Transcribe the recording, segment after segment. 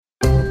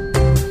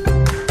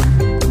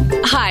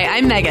Hi,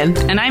 I'm Megan.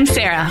 And I'm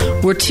Sarah.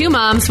 We're two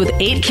moms with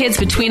 8 kids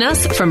between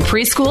us from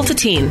preschool to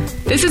teen.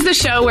 This is the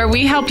show where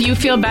we help you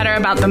feel better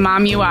about the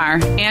mom you are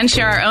and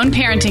share our own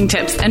parenting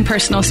tips and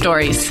personal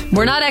stories.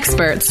 We're not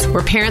experts.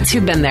 We're parents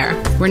who've been there.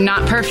 We're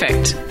not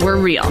perfect. We're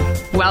real.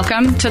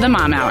 Welcome to the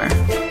Mom Hour.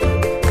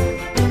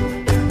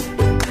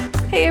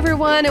 Hey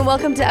everyone, and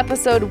welcome to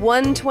episode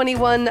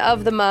 121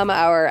 of the Mom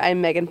Hour. I'm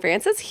Megan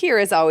Francis, here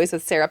as always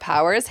with Sarah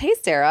Powers. Hey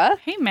Sarah.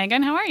 Hey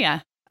Megan, how are you?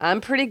 I'm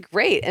pretty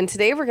great. And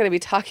today we're going to be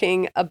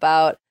talking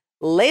about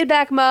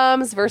laid-back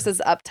moms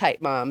versus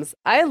uptight moms.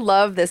 I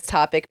love this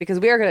topic because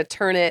we are going to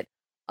turn it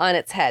on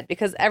its head,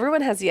 because everyone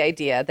has the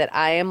idea that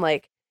I am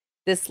like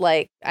this,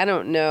 I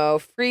don't know,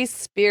 free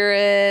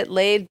spirit,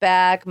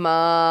 laid-back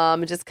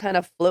mom, just kind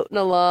of floating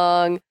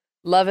along,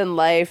 loving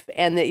life,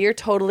 and that you're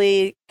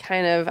totally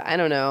kind of, I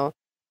don't know,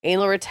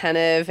 anal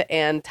retentive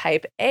and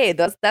type A.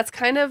 That's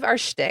kind of our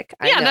shtick.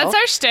 Yeah, that's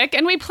our shtick,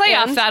 and we play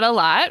off that a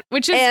lot,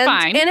 which is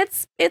fine. And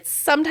it's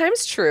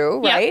sometimes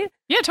true, right?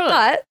 Yeah, totally.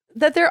 But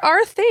that there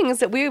are things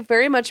that we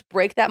very much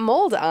break that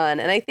mold on.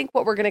 And I think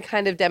what we're going to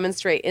kind of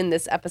demonstrate in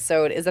this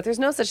episode is that there's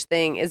no such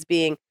thing as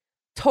being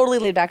totally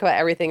laid back about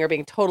everything or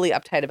being totally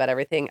uptight about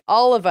everything.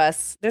 All of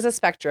us, there's a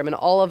spectrum, and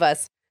all of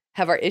us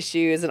have our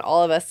issues, and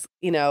all of us,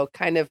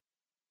 kind of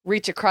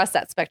reach across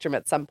that spectrum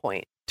at some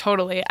point.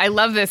 Totally. I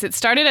love this. It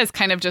started as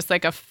kind of just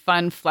like a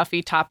fun,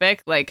 fluffy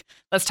topic. Like,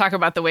 let's talk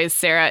about the ways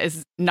Sarah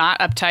is not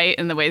uptight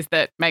and the ways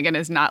that Megan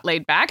is not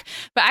laid back.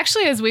 But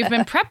actually, as we've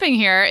been prepping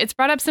here, it's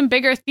brought up some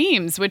bigger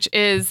themes, which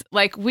is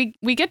like we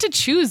get to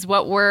choose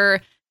what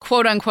we're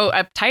quote unquote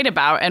uptight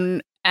about.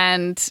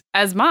 And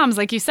as moms,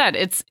 like you said,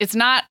 it's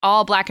not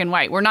all black and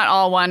white. We're not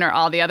all one or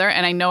all the other.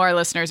 And I know our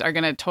listeners are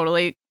going to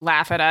totally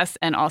laugh at us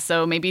and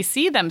also maybe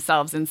see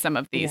themselves in some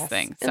of these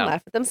things. And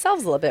laugh at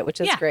themselves a little bit, which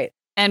is great.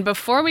 And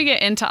before we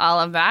get into all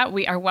of that,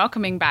 we are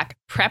welcoming back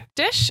Prep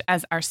Dish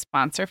as our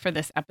sponsor for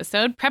this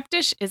episode. Prep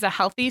Dish is a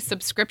healthy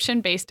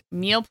subscription-based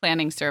meal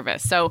planning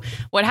service. So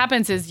what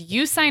happens is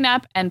you sign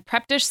up and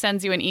Prep Dish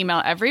sends you an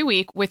email every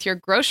week with your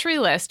grocery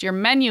list, your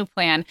menu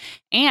plan,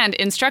 and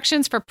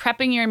instructions for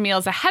prepping your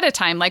meals ahead of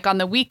time, like on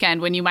the weekend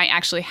when you might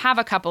actually have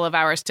a couple of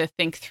hours to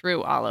think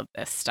through all of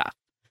this stuff.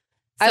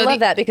 I love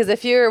that, because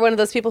if you're one of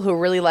those people who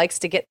really likes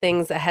to get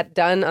things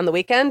done on the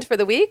weekend for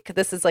the week,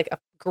 this is like a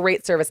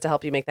great service to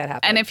help you make that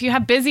happen. And if you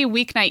have busy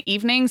weeknight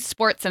evenings,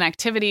 sports and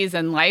activities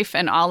and life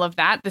and all of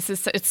that,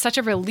 it's such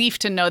a relief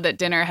to know that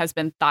dinner has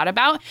been thought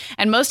about.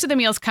 And most of the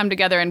meals come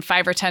together in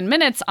 5 or 10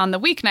 minutes on the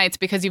weeknights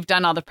because you've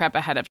done all the prep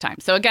ahead of time.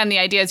 So again, the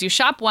idea is you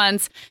shop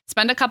once,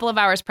 spend a couple of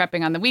hours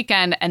prepping on the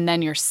weekend, and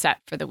then you're set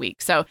for the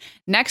week. So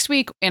next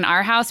week in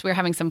our house, we're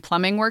having some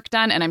plumbing work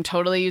done, and I'm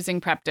totally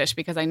using Prep Dish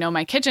because I know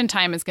my kitchen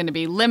time is going to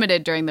be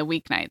limited during the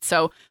weeknight.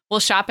 So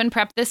we'll shop and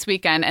prep this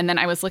weekend. And then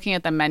I was looking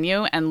at the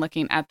menu and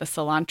looking at the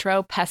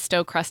cilantro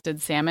pesto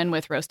crusted salmon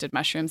with roasted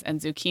mushrooms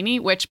and zucchini,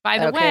 which by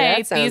the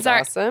way, these are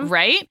awesome.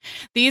 Right.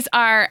 These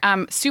are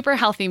super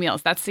healthy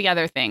meals. That's the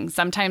other thing.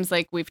 Sometimes,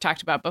 like we've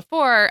talked about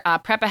before,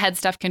 prep ahead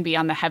stuff can be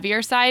on the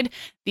heavier side.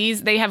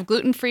 They have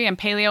gluten-free and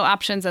paleo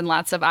options and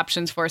lots of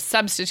options for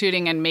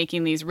substituting and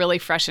making these really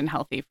fresh and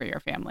healthy for your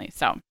family.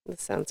 So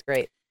this sounds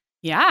great.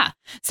 Yeah.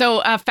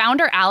 So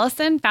founder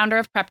Allison, founder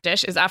of Prep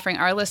Dish, is offering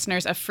our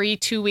listeners a free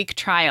 2-week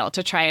trial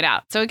to try it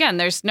out. So again,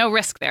 there's no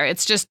risk there.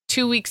 It's just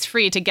 2 weeks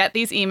free to get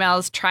these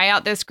emails, try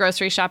out this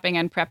grocery shopping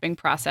and prepping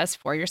process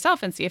for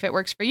yourself and see if it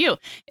works for you.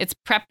 It's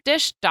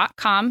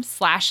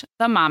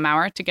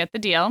prepdish.com/themomhour to get the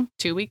deal.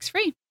 2 weeks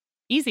free.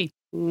 Easy.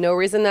 No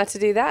reason not to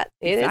do that.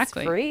 It is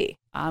free.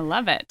 I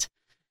love it.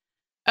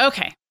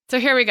 Okay. So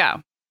here we go.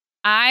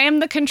 I am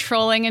the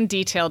controlling and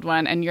detailed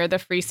one, and you're the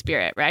free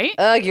spirit, right?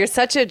 Ugh, you're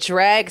such a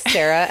drag,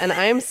 Sarah, and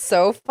I'm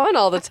so fun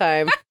all the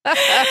time.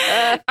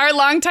 Our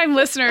longtime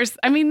listeners,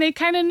 I mean, they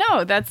kind of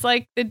know that's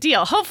like the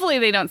deal. Hopefully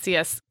they don't see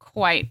us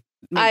quite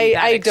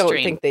I don't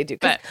think they do.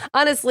 But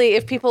honestly,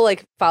 if people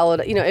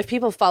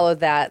followed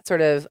that sort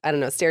of, I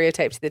don't know,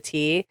 stereotype to the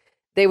T,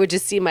 they would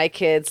just see my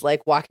kids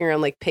walking around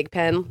like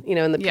Pigpen,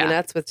 in the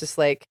Peanuts with just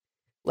like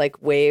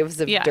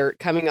waves of dirt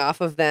coming off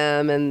of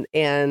them and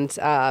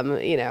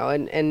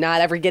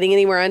not ever getting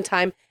anywhere on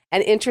time.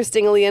 And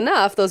interestingly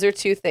enough, those are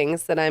two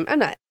things that I'm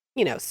not,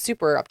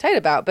 super uptight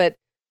about, but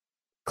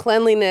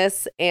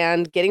cleanliness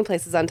and getting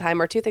places on time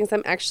are two things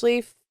I'm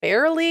actually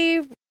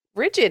fairly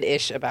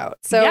rigid-ish about.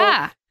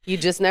 So you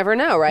just never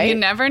know, right? You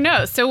never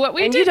know. So what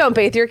we do, you don't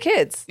bathe your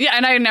kids. Yeah,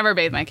 and I never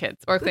bathe my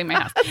kids or clean my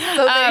house.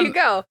 So there you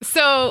go.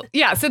 So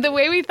the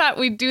way we thought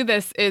we'd do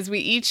this is we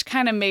each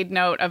kind of made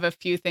note of a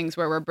few things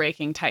where we're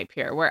breaking type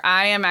here, where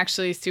I am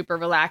actually super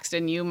relaxed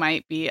and you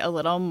might be a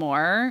little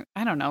more,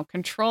 I don't know,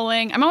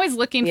 controlling. I'm always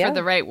looking for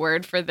the right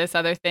word for this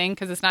other thing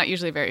because it's not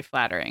usually very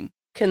flattering.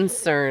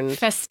 Concerned.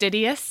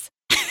 Fastidious.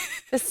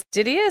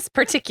 Fastidious?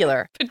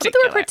 Particular. Put the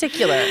word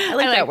particular. I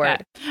like that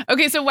word.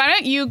 Okay, so why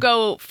don't you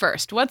go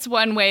first? What's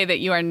one way that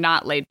you are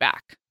not laid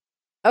back?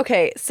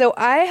 Okay, so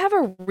I have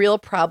a real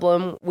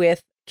problem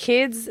with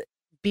kids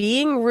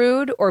being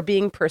rude or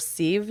being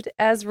perceived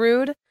as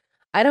rude.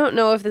 I don't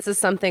know if this is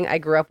something I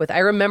grew up with. I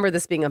remember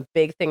this being a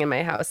big thing in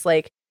my house.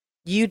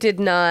 You did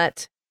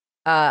not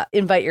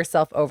invite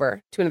yourself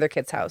over to another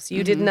kid's house.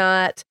 You did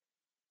not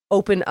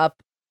open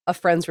up a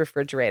friend's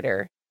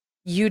refrigerator.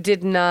 You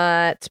did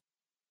not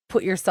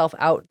put yourself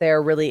out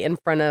there really in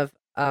front of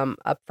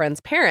a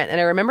friend's parent. And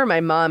I remember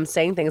my mom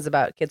saying things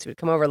about kids who would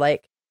come over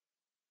like,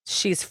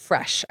 she's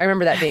fresh. I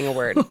remember that being a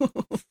word.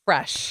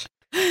 Fresh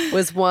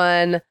was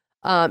one.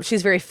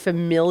 She's very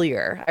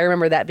familiar. I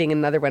remember that being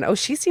another one. Oh,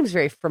 she seems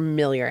very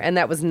familiar. And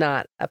that was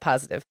not a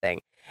positive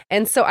thing.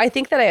 And so I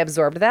think that I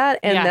absorbed that.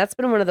 And that's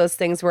been one of those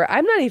things where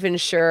I'm not even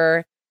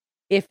sure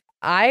if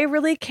I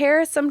really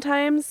care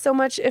sometimes so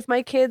much if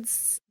my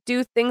kids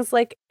do things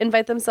like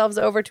invite themselves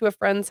over to a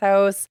friend's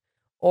house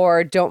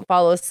or don't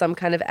follow some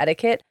kind of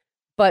etiquette.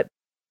 But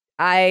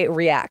I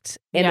react.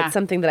 And it's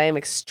something that I am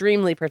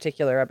extremely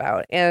particular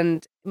about.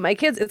 And my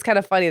kids, it's kind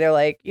of funny. They're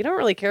like, you don't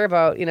really care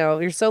about,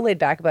 you're so laid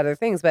back about other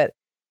things. But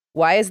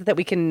why is it that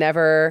we can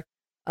never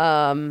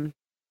call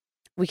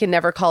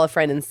a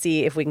friend and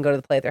see if we can go to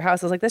the play at their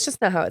house? I was like, that's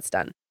just not how it's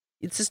done.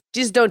 It's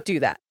just don't do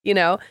that,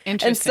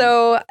 Interesting. And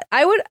so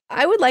I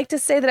would like to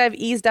say that I've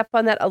eased up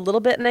on that a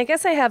little bit. And I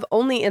guess I have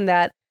only in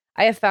that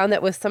I have found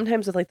that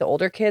sometimes with like the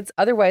older kids,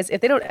 otherwise,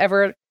 if they don't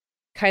ever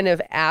kind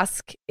of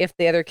ask if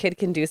the other kid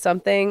can do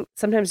something,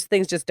 sometimes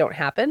things just don't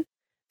happen.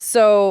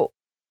 So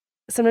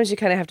sometimes you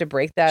kind of have to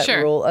break that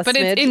rule a but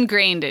smidge. It's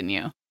ingrained in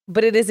you.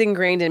 But it is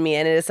ingrained in me,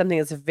 and it is something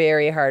that's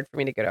very hard for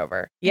me to get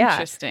over. Yeah.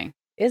 Interesting.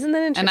 Isn't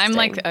that interesting?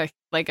 And I'm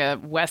like a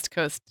West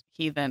Coast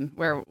heathen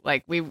where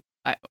like we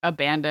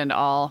abandoned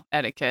all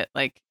etiquette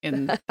like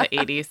in the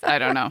 80s. I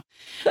don't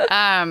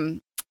know.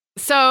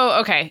 So,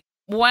 okay.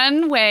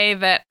 One way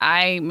that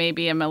I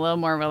maybe am a little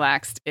more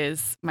relaxed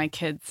is my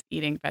kids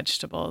eating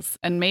vegetables.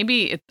 And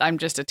maybe I'm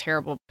just a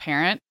terrible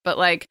parent, but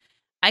like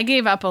I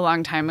gave up a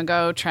long time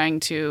ago trying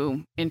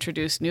to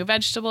introduce new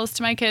vegetables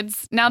to my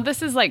kids. Now,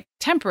 this is like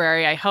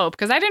temporary, I hope,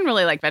 because I didn't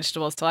really like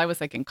vegetables till I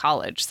was like in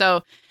college.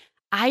 So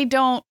I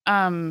don't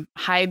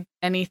hide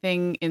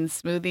anything in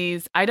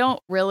smoothies. I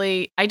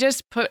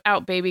just put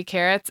out baby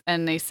carrots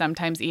and they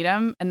sometimes eat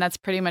them. And that's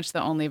pretty much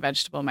the only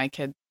vegetable my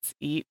kids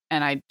eat.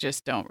 And I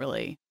just don't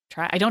really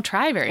try. I don't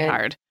try very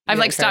hard. I've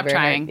like stopped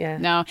trying. Yeah.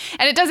 No.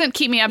 And it doesn't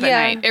keep me up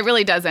at night. It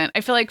really doesn't.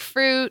 I feel like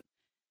fruit,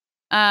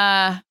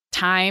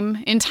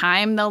 in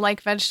time, they'll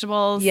like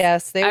vegetables.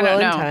 Yes, they will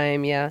in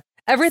time. Yeah.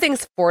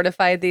 Everything's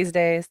fortified these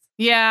days.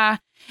 Yeah.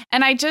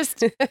 And I guess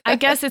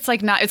it's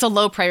like it's a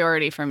low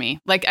priority for me.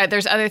 Like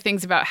there's other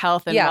things about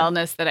health and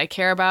wellness that I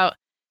care about.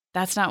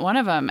 That's not one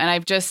of them. And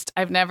I've just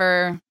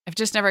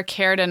never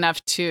cared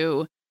enough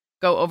to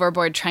go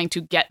overboard trying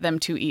to get them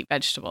to eat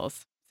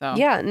vegetables. So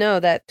yeah,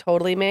 no, that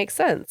totally makes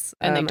sense.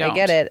 And they don't. I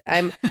get it.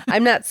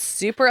 I'm not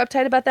super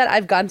uptight about that.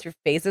 I've gone through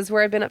phases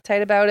where I've been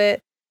uptight about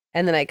it.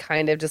 And then I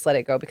kind of just let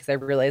it go because I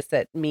realized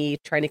that me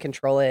trying to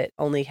control it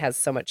only has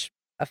so much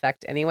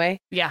effect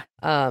anyway. Yeah.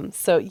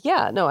 So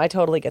yeah, no, I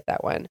totally get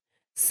that one.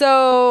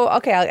 So,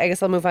 okay, I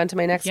guess I'll move on to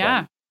my next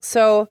one.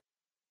 So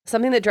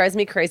something that drives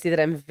me crazy that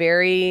I'm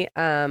very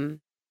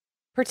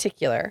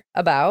particular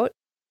about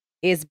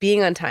is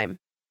being on time.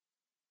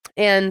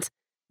 And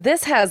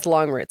this has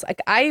long roots.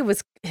 Like I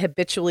was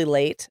habitually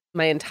late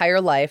my entire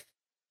life.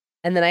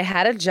 And then I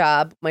had a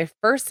job, my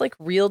first like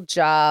real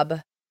job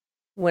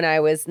when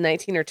I was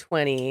 19 or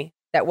 20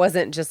 that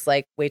wasn't just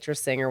like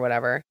waitressing or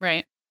whatever.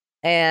 Right.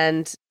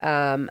 And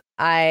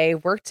I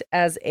worked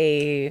as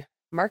a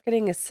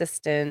marketing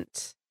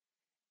assistant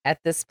at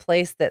this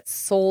place that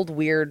sold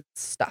weird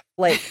stuff,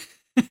 like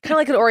kind of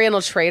like an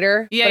Oriental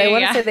Trader. Yeah, but I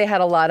want to say they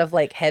had a lot of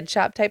like head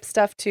shop type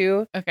stuff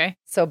too. Okay.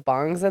 So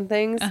bongs and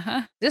things.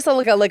 Uh-huh. Just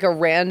like a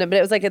random, but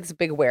it was like it's a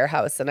big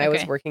warehouse, and I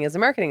was working as a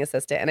marketing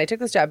assistant, and I took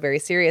this job very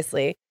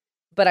seriously.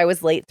 But I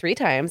was late 3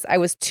 times. I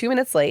was 2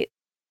 minutes late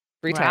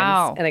 3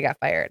 times, and I got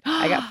fired.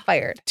 I got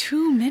fired.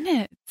 2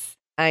 minutes.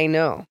 I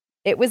know.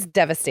 It was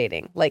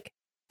devastating, like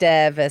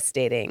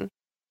devastating.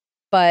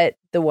 But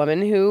the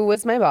woman who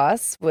was my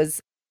boss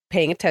was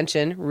paying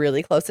attention,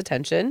 really close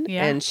attention.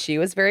 Yeah. And she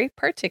was very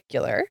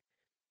particular.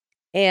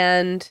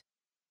 And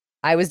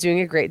I was doing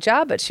a great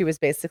job, but she was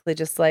basically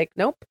just like,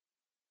 nope,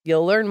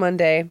 you'll learn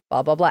Monday,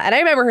 blah, blah, blah. And I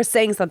remember her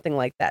saying something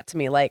like that to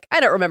me. Like,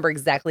 I don't remember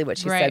exactly what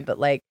she said, but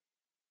like,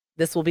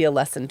 this will be a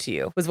lesson to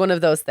you was one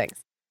of those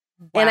things.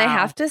 Wow. And I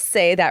have to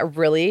say that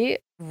really,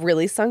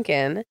 really sunk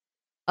in.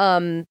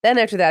 Then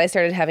after that, I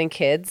started having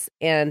kids,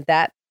 and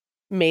that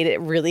made it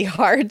really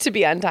hard to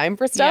be on time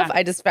for stuff. Yeah.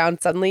 I just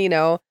found suddenly,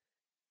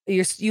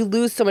 you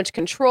lose so much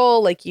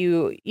control. Like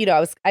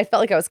I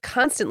felt like I was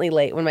constantly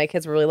late when my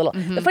kids were really little.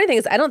 Mm-hmm. The funny thing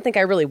is, I don't think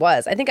I really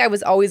was. I think I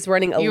was always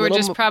running a little behind. You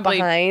were just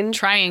probably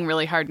trying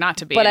really hard not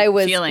to be. But I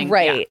was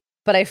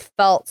but I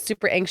felt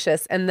super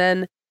anxious. And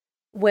then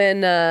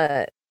when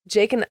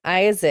Jake and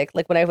Isaac,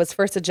 like when I was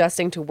first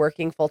adjusting to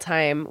working full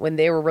time when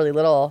they were really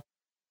little,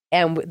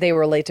 and they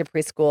were late to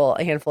preschool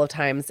a handful of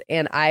times,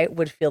 and I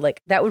would feel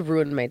like that would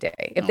ruin my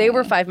day. If they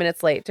were 5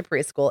 minutes late to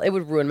preschool, it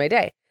would ruin my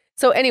day.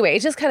 So anyway, it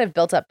just kind of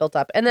built up.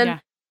 And then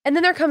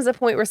there comes a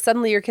point where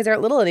suddenly your kids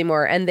aren't little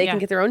anymore, and they can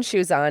get their own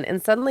shoes on,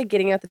 and suddenly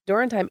getting out the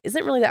door in time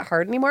isn't really that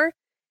hard anymore.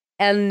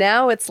 And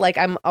now it's like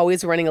I'm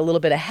always running a little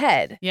bit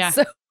ahead. Yeah.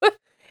 So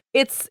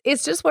it's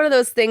just one of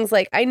those things.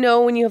 Like, I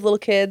know when you have little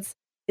kids,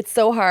 it's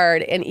so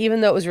hard. And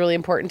even though it was really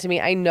important to me,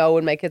 I know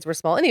when my kids were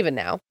small, and even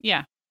now,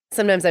 Yeah.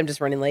 sometimes I'm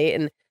just running late.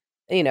 And,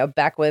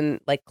 back when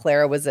like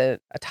Clara was a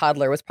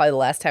toddler was probably the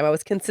last time I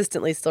was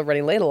consistently still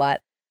running late a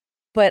lot.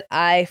 But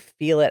I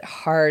feel it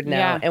hard now.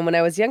 Yeah. And when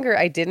I was younger,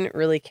 I didn't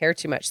really care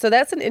too much. So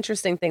that's an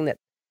interesting thing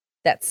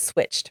that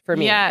switched for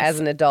me Yes. as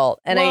an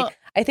adult. And Well-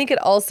 I think it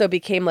also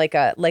became like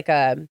a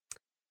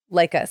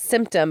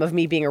symptom of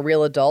me being a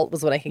real adult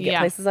was when I can get Yeah.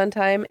 places on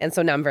time. And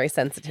so now I'm very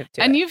sensitive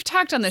to it. And you've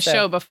talked on the So-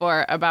 show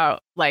before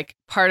about like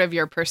part of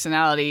your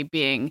personality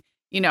being,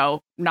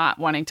 not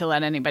wanting to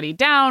let anybody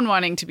down,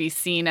 wanting to be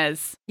seen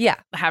as Yeah.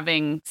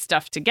 having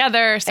stuff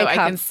together. So And I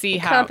can see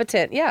how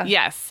competent. Yeah.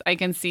 Yes, I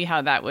can see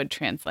how that would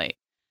translate.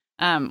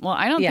 Well,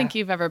 I don't Yeah. think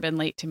you've ever been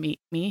late to meet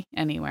me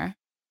anywhere.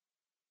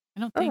 I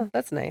don't think. Oh,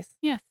 that's nice.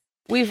 Yes.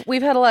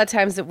 We've had a lot of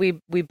times that we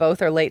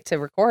both are late to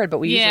record, but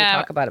we usually Yeah,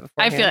 talk about it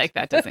I beforehand. feel like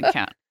that doesn't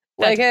count.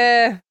 like,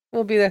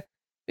 we'll be there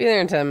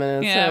in 10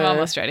 minutes. Yeah, I'm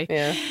almost ready.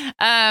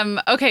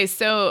 Yeah. Okay,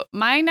 so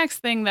my next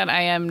thing that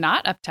I am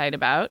not uptight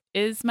about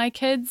is my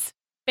kids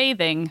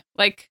bathing,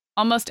 like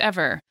almost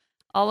ever.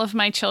 All of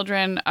my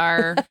children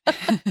are.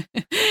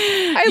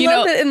 I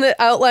love that in the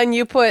outline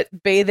you put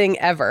bathing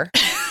ever.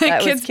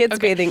 That was kids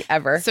okay. bathing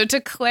ever. So to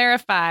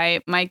clarify,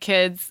 my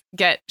kids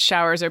get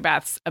showers or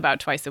baths about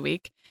twice a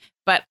week,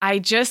 but I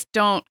just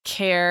don't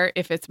care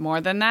if it's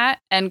more than that.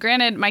 And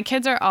granted, my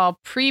kids are all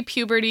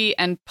pre-puberty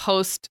and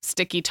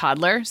post-sticky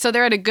toddler, so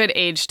they're at a good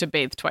age to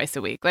bathe twice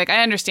a week. Like,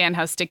 I understand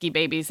how sticky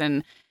babies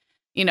and,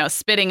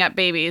 spitting up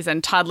babies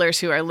and toddlers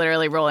who are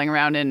literally rolling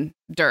around in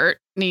dirt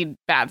need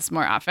baths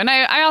more often.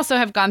 I also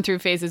have gone through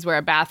phases where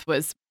a bath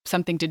was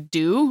something to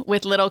do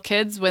with little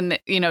kids when,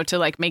 to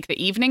like make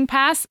the evening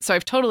pass. So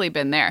I've totally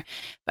been there.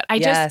 But I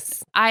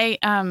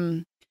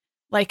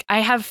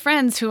have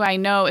friends who I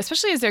know,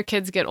 especially as their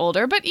kids get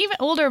older, but even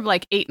older,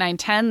 like 8, 9,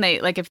 10, they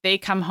like, if they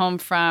come home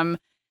from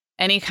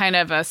any kind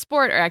of a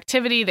sport or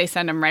activity, they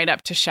send them right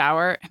up to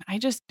shower. And I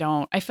just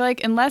don't. I feel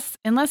like unless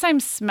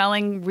I'm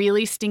smelling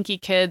really stinky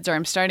kids or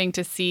I'm starting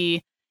to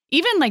see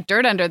even like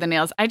dirt under the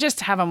nails, I just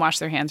have them wash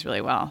their hands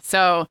really well.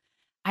 So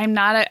I'm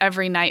not an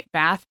every night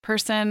bath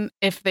person.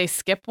 If they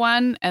skip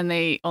one and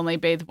they only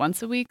bathe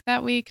once a week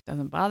that week,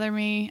 doesn't bother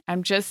me.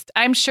 I'm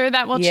sure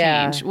that will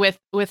change with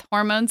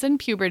hormones and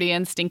puberty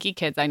and stinky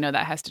kids. I know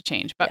that has to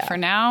change. But for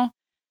now,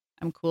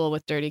 I'm cool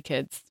with dirty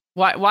kids.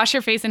 Wash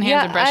your face and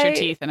hands and brush your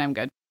teeth and I'm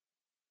good.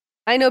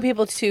 I know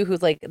people too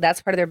who's like,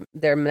 that's part of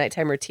their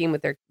nighttime routine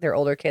with their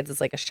older kids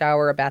is like a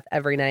shower, a bath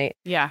every night.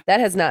 Yeah. That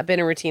has not been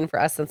a routine for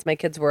us since my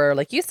kids were,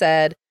 like you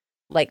said,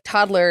 like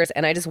toddlers,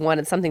 and I just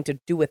wanted something to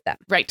do with them.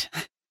 Right.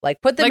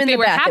 Like put them like in the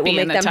bath. It will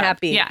make them tub.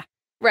 happy. Yeah.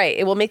 Right.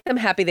 It will make them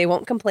happy. They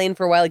won't complain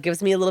for a while. It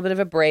gives me a little bit of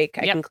a break.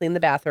 I can clean the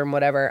bathroom,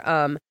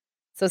 whatever.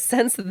 So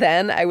since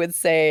then, I would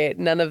say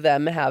none of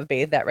them have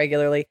bathed that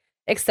regularly,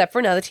 except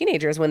for now the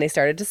teenagers when they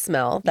started to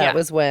smell. That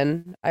was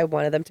when I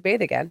wanted them to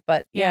bathe again.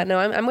 But no,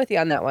 I'm with you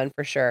on that one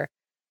for sure.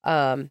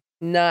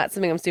 Not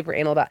something I'm super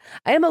anal about.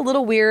 I am a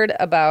little weird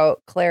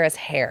about Clara's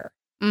hair.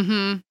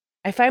 Mm-hmm.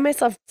 I find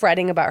myself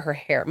fretting about her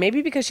hair.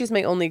 Maybe because she's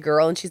my only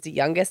girl and she's the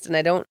youngest, and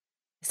I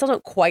still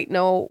don't quite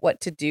know what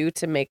to do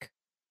to make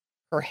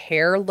her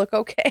hair look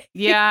okay.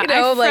 Yeah,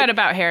 I fret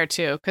about hair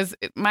too, because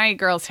my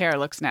girl's hair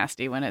looks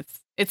nasty when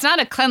it's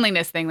not a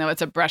cleanliness thing though,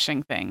 it's a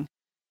brushing thing,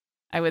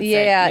 I would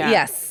say. Yeah,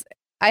 yes.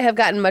 I have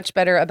gotten much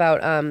better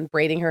about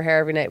braiding her hair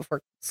every night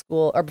before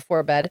school or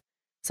before bed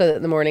so that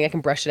in the morning I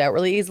can brush it out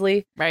really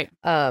easily. Right.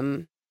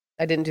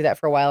 I didn't do that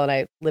for a while and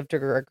I lived to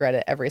regret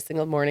it every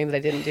single morning that I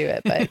didn't do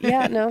it. But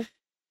yeah, no.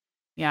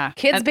 Yeah.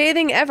 Kids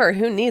bathing ever.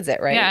 Who needs it,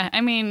 right? Yeah.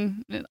 I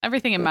mean,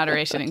 everything in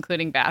moderation,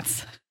 including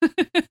baths.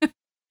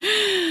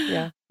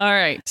 Yeah. All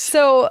right.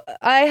 So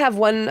I have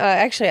one,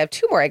 actually I have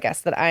two more, I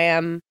guess, that I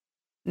am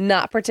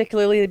not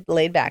particularly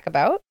laid back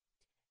about.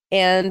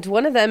 And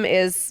one of them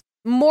is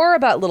more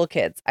about little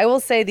kids. I will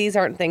say these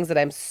aren't things that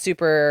I'm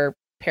super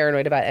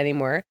paranoid about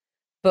anymore,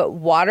 but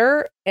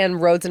water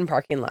and roads and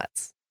parking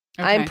lots.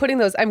 Okay.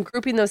 I'm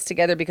grouping those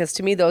together because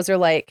to me, those are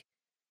like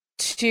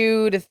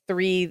 2 to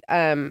 3,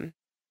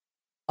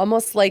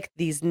 almost like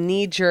these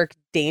knee-jerk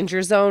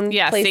danger zone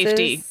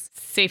places.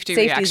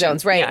 Safety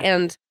zones, right? Yeah.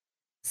 And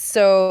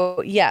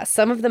so,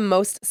 some of the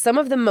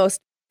most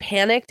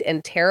panicked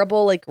and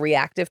terrible, like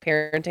reactive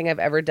parenting I've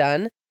ever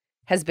done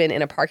has been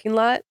in a parking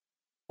lot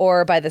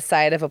or by the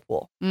side of a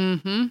pool.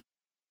 Mm-hmm.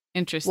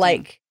 Interesting.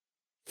 Like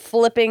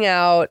flipping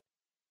out,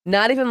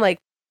 not even like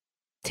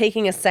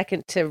taking a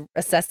second to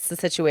assess the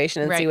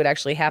situation and see what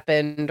actually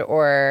happened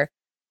or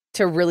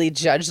to really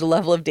judge the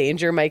level of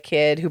danger my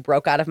kid who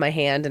broke out of my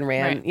hand and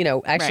ran,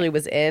 actually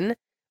was in,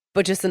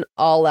 but just an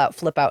all out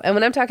flip out. And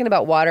when I'm talking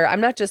about water,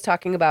 I'm not just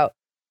talking about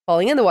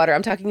falling in the water.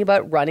 I'm talking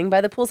about running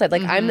by the poolside.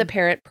 Like I'm the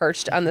parent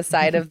perched on the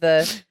side of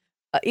the,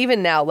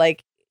 even now,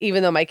 like,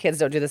 even though my kids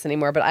don't do this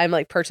anymore, but I'm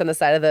like perched on the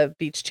side of the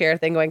beach chair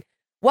thing going,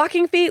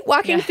 walking feet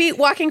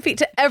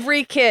to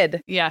every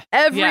kid. Yeah.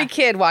 Every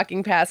kid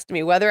walking past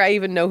me, whether I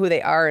even know who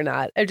they are or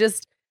not.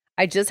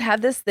 I just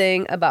have this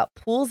thing about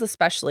pools,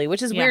 especially,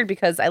 which is Yeah. weird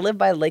because I live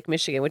by Lake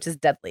Michigan, which is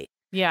deadly.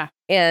 Yeah.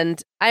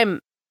 And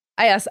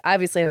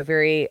obviously have a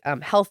very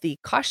healthy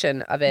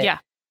caution of it. Yeah.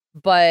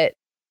 But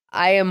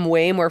I am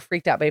way more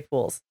freaked out by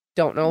pools.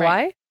 Don't know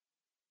why.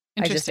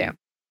 I just Interesting. am.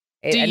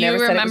 Do I you never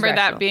said it was remember that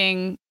rational.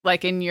 being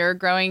like in your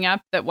growing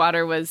up that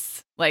water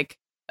was like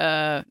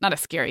not a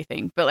scary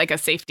thing, but like a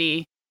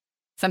safety,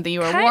 something you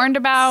were warned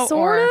about?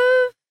 Sort or of?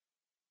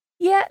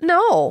 Yeah,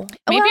 no.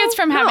 maybe it's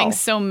from having no.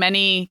 so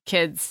many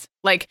kids.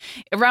 Like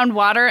around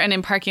water and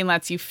in parking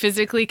lots, you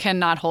physically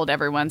cannot hold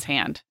everyone's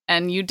hand.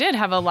 And you did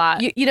have a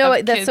lot. You know of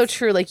what? That's so kids.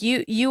 true. Like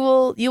you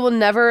will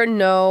never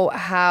know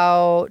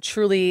how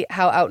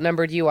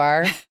outnumbered you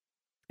are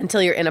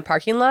until you're in a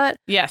parking lot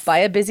Yes. by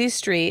a busy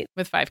street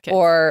With 5 kids.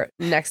 or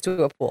next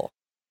to a pool.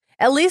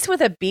 At least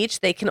with a beach,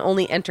 they can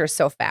only enter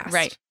so fast.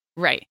 Right.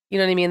 Right. You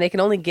know what I mean? They can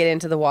only get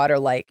into the water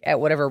like at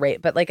whatever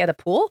rate. But like at a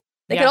pool,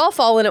 they Yeah. can all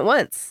fall in at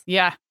once.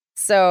 Yeah.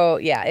 So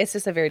yeah, it's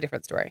just a very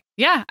different story.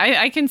 Yeah,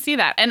 I can see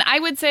that. And I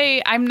would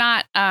say I'm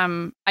not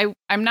I'm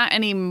not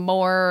any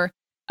more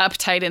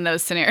uptight in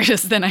those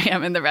scenarios than I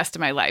am in the rest of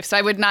my life. So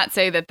I would not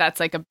say that that's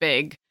like a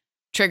big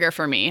trigger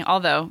for me,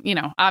 although, you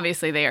know,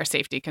 obviously they are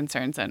safety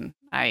concerns and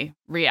I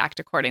react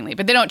accordingly,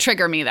 but they don't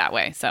trigger me that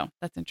way. So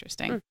that's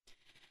interesting.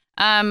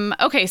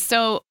 Okay,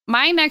 so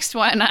my next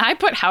one, I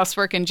put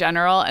housework in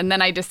general, and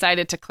then I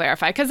decided to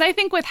clarify because I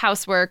think with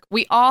housework,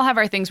 we all have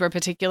our things we're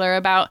particular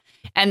about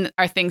and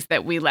our things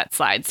that we let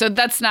slide. So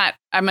that's not,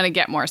 I'm going to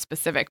get more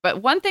specific.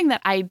 But one thing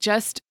that I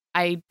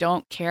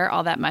don't care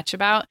all that much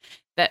about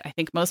that I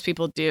think most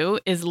people do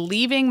is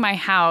leaving my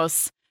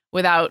house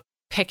without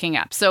picking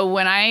up. So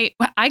when I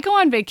go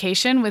on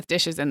vacation with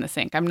dishes in the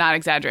sink, I'm not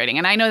exaggerating.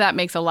 And I know that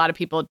makes a lot of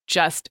people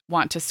just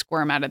want to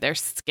squirm out of their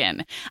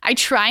skin. I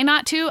try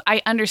not to.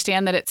 I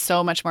understand that it's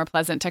so much more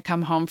pleasant to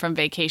come home from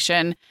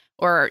vacation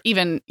or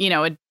even, you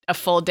know, a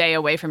full day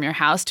away from your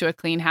house to a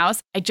clean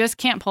house. I just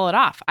can't pull it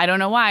off. I don't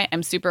know why.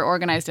 I'm super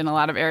organized in a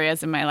lot of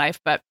areas in my life,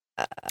 but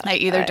I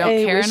either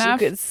don't care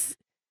enough.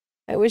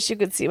 I wish you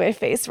could see my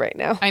face right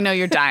now. I know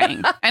you're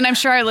dying. And I'm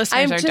sure our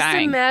listeners are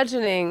dying.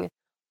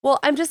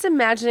 I'm just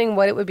imagining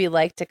what it would be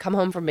like to come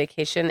home from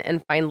vacation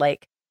and find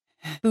like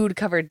food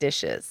covered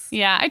dishes.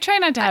 Yeah, I try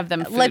not to have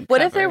them food like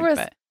what if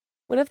covered,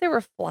 there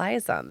were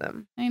flies on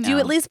them? I know. Do you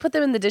at least put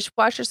them in the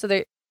dishwasher so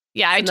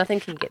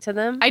nothing can get to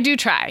them? I do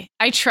try.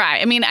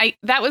 I mean,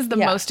 that was the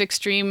most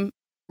extreme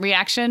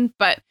reaction,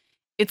 but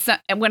it's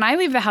not, when I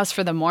leave the house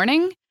for the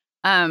morning,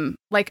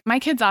 like my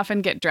kids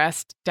often get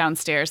dressed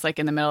downstairs, like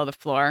in the middle of the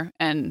floor,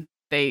 and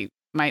they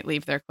might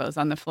leave their clothes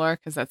on the floor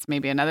because that's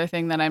maybe another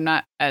thing that I'm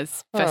not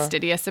as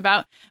fastidious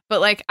about. But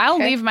like I'll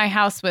leave my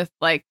house with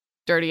like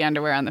dirty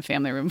underwear on the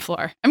family room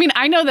floor. I mean,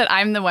 I know that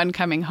I'm the one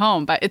coming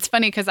home, but it's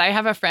funny because I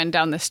have a friend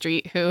down the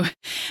street who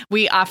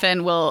we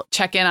often will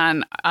check in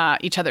on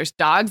each other's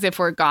dogs if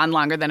we're gone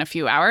longer than a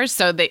few hours.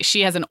 So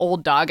she has an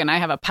old dog and I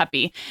have a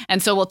puppy.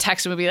 And so we'll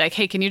text and we'll be like,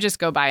 hey, can you just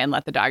go by and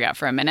let the dog out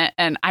for a minute?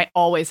 And I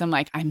always am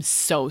like, I'm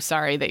so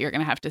sorry that you're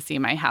going to have to see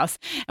my house.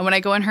 And when I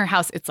go in her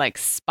house, it's like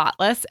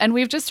spotless. And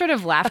we've just sort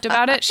of laughed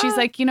about it. She's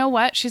like, you know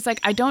what? She's like,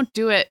 I don't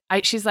do it.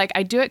 She's like,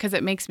 I do it because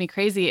it makes me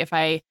crazy if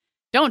I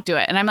don't do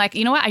it. And I'm like,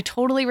 you know what? I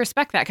totally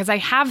respect that because I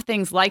have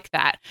things like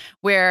that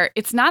where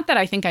it's not that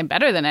I think I'm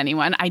better than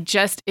anyone.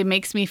 It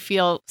makes me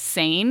feel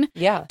sane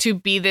to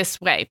be this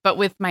way. But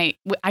with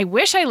I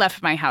wish I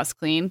left my house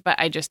clean, but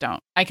I just don't.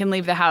 I can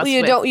leave the house.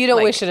 Well, you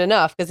don't wish it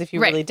enough because if you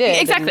really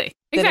did, then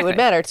it would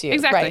matter to you.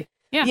 Exactly. Right.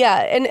 Yeah. Yeah.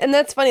 And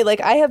that's funny.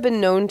 Like I have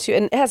been known to,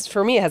 and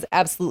for me, it has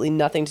absolutely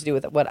nothing to do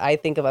with what I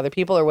think of other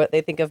people or what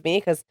they think of me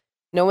because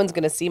no one's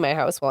going to see my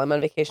house while I'm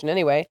on vacation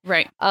anyway.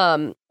 Right.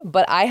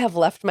 But I have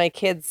left my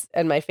kids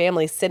and my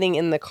family sitting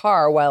in the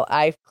car while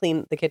I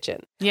clean the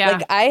kitchen. Yeah.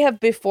 Like I have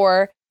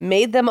before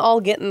made them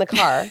all get in the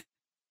car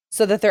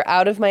so that they're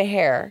out of my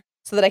hair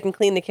so that I can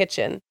clean the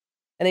kitchen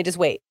and they just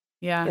wait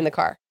in the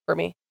car for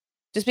me.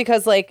 Just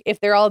because like if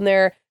they're all in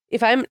there,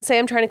 if I'm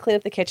trying to clean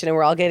up the kitchen and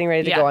we're all getting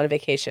ready to go on a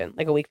vacation,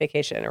 like a week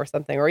vacation or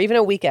something, or even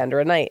a weekend or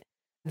a night,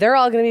 they're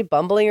all going to be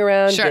bumbling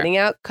around, getting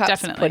out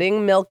cups,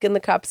 putting milk in the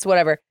cups,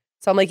 whatever.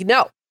 So I'm like,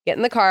 no, get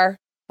in the car,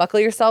 buckle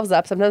yourselves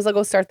up. Sometimes I'll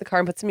go start the car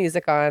and put some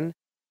music on.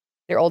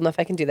 They're old enough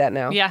I can do that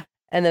now. Yeah.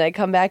 And then I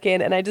come back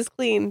in and I just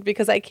clean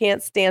because I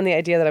can't stand the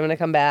idea that I'm going to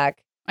come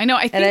back. I know.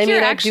 I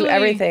do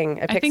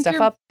everything. I pick stuff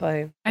up.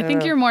 I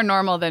think you're more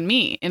normal than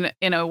me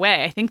in a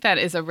way. I think that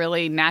is a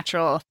really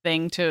natural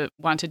thing to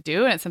want to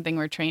do. And it's something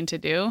we're trained to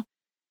do.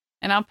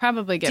 And I'll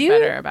probably get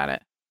better about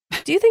it.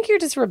 Do you think you're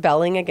just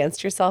rebelling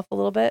against yourself a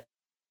little bit?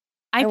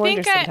 I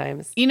wonder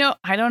sometimes.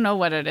 I don't know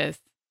what it is.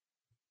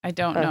 I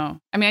don't know.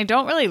 I mean, I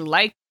don't really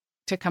like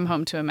to come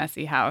home to a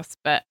messy house,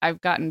 but I've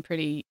gotten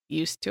pretty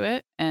used to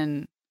it.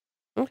 And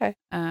I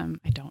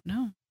don't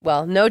know.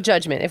 Well, no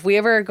judgment. If we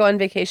ever go on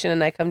vacation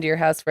and I come to your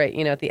house right,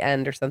 at the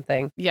end or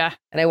something. Yeah.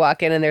 And I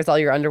walk in and there's all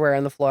your underwear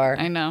on the floor.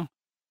 I know.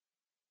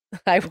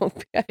 I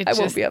won't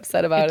be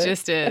upset about it. It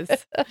just is.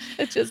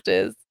 It just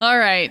is. All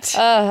right.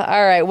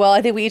 All right. Well,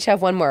 I think we each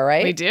have one more,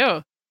 right? We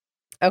do.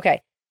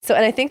 Okay. So,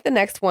 and I think the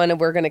next one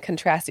we're going to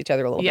contrast each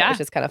other a little bit, which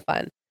is kind of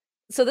fun.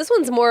 So this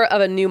one's more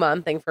of a new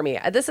mom thing for me.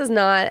 This is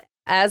not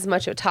as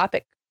much of a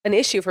topic, an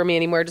issue for me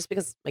anymore, just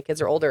because my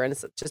kids are older and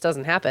it just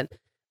doesn't happen.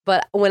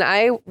 But when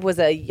I was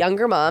a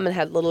younger mom and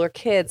had littler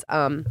kids,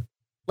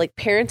 like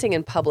parenting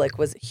in public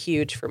was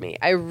huge for me.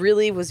 I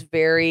really was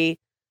very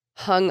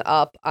hung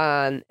up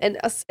on, and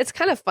it's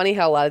kind of funny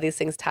how a lot of these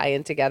things tie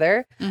in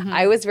together. Mhm.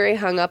 I was very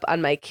hung up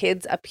on my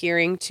kids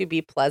appearing to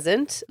be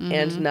pleasant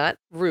and Mhm. not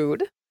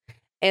rude.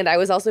 And I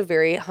was also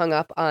very hung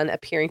up on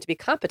appearing to be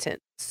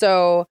competent.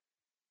 So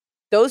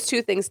those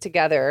two things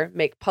together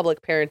make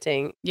public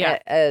parenting Yeah.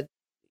 a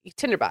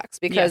tinderbox,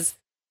 because Yes.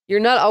 you're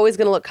not always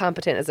going to look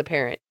competent as a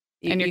parent.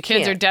 And your You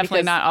kids are can't, definitely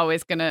because- not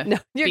always going to. No,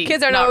 your be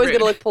kids are not not always going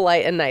to rude. look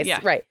polite and nice. Yeah.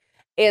 Right.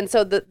 And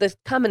so the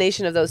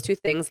combination of those two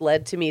things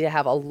led to me to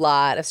have a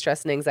lot of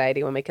stress and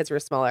anxiety when my kids were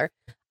smaller.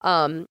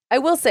 I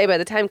will say by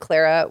the time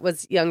Clara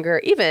was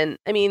younger,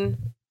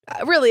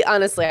 really,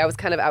 honestly, I was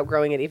kind of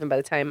outgrowing it even by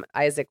the time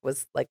Isaac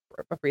was like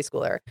a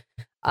preschooler,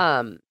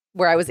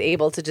 where I was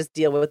able to just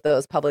deal with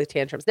those public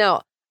tantrums.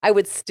 Now, I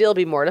would still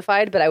be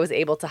mortified, but I was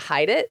able to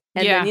hide it.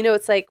 And Yeah. then,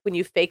 it's like when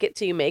you fake it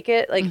till you make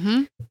it. Like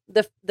Mhm.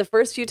 the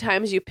first few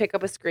times you pick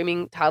up a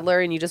screaming toddler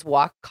and you just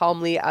walk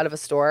calmly out of a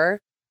store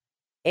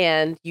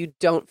and you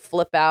don't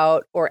flip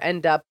out or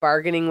end up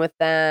bargaining with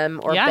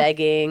them or Yeah.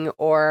 begging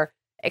or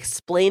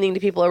explaining to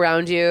people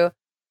around you.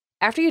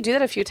 After you do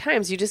that a few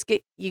times, you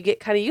get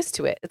kind of used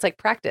to it. It's like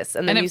practice.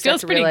 And then And you it start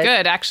feels to pretty realize,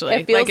 good, actually.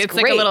 It feels it's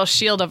like great. a little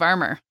shield of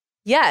armor.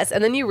 Yes.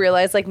 And then you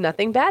realize like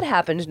nothing bad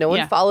happened. No one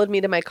Yeah. followed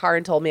me to my car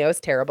and told me I was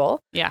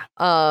terrible. Yeah.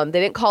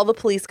 They didn't call the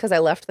police because I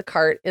left the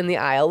cart in the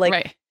aisle. Like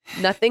right.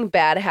 nothing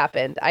bad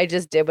happened. I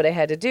just did what I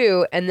had to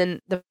do. And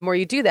then the more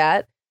you do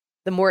that,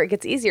 the more it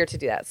gets easier to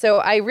do that. So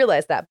I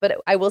realized that. But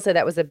I will say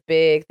that was a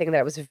big thing that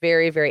I was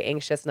very, very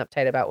anxious and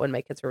uptight about when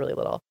my kids were really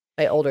little,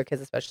 my older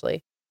kids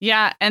especially.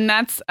 Yeah. And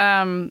that's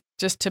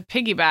just to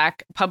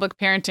piggyback, public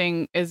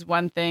parenting is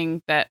one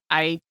thing that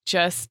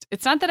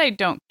it's not that I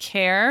don't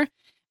care,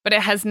 but it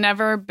has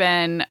never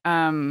been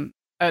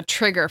a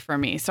trigger for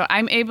me. So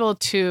I'm able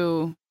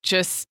to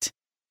just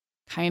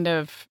kind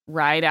of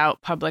ride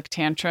out public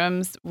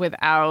tantrums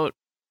without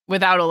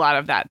a lot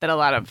of that a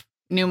lot of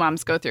new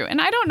moms go through.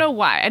 And I don't know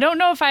why. I don't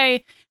know if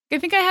I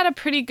think I had a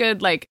pretty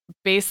good like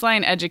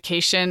baseline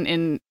education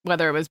in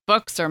whether it was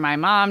books or my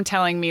mom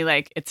telling me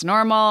like, it's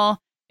normal,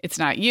 it's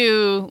not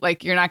you,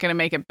 like you're not going to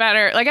make it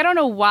better. Like, I don't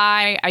know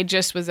why I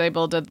just was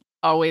able to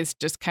always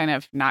just kind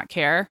of not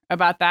care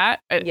about that.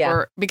 Yeah.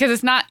 Or because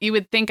it's not, you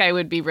would think I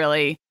would be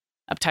really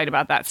uptight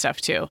about that stuff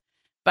too.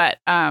 But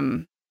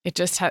it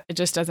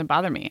just doesn't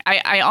bother me.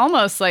 I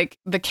almost like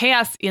the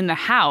chaos in the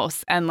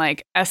house and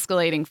like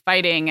escalating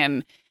fighting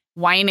and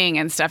whining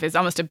and stuff is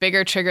almost a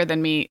bigger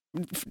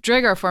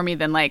trigger for me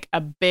than like a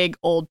big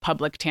old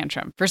public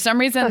tantrum. For some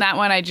reason, that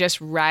one I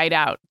just ride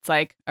out. It's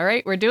like, all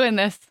right, we're doing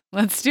this.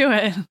 Let's do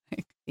it.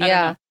 Like, I don't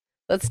know.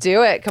 Let's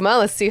do it. Come on,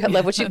 let's see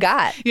what you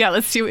got. Yeah,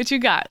 let's see what you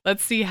got.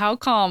 Let's see how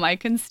calm I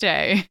can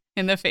stay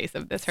in the face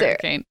of this Sarah,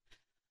 hurricane.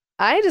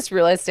 I just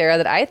realized, Sarah,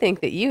 that I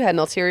think that you had an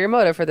ulterior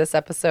motive for this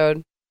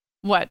episode.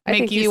 What? I Make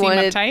think you you seem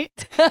wanted-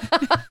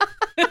 uptight?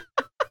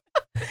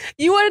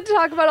 You wanted to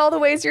talk about all the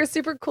ways you're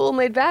super cool and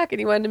laid back, and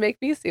you wanted to make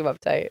me seem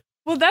uptight.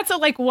 Well, that's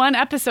like one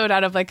episode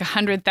out of like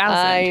 100,000.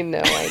 I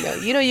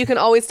know. You can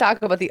always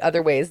talk about the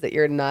other ways that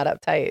you're not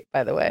uptight,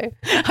 by the way.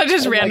 I'll just I'm not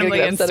gonna randomly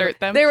get upset insert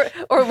about-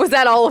 them. Or was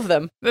that all of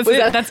them? That's Was it.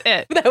 that- That's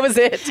it. That was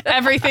it.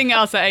 Everything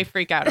else I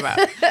freak out about.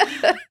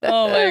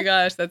 Oh my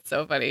gosh, that's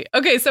so funny.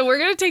 Okay, so we're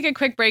going to take a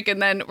quick break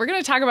and then we're going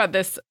to talk about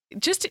this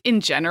just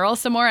in general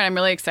some more. And I'm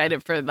really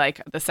excited for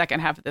like the second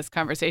half of this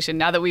conversation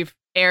now that we've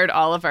aired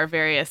all of our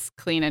various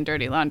clean and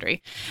dirty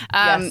laundry.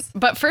 Yes.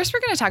 But first,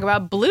 we're going to talk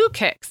about Blue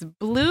Kicks.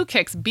 Blue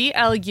Kicks,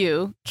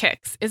 BLU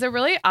Kicks, is a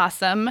really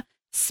awesome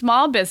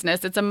small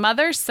business. It's a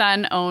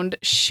mother-son owned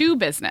shoe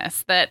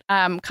business that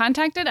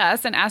contacted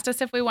us and asked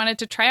us if we wanted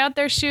to try out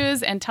their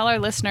shoes and tell our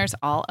listeners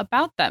all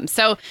about them.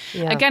 So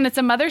again, it's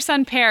a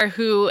mother-son pair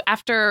who,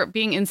 after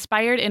being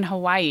inspired in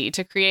Hawaii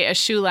to create a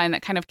shoe line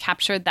that kind of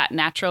captured that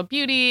natural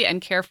beauty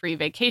and carefree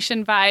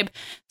vacation vibe,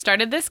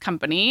 started this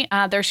company.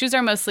 Their shoes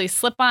are mostly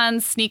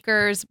slip-ons,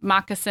 sneakers,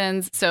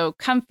 moccasins, so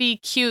comfy,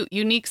 cute,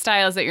 unique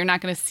styles that you're not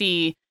going to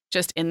see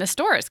just in the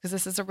stores because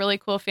this is a really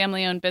cool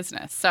family-owned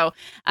business. So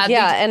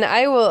and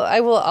I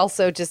will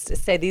also just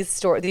say these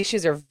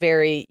shoes are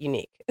very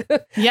unique.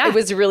 Yeah, It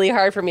was really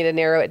hard for me to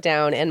narrow it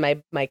down, and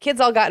my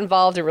kids all got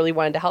involved and really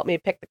wanted to help me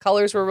pick. The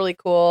colors were really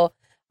cool.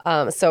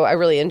 So I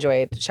really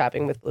enjoyed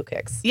shopping with Blue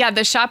Kicks. Yeah,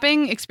 the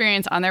shopping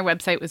experience on their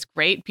website was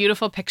great.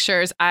 Beautiful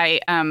pictures. I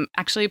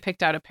actually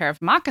picked out a pair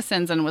of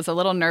moccasins and was a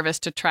little nervous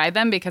to try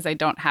them because I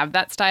don't have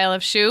that style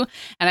of shoe.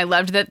 And I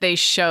loved that they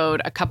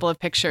showed a couple of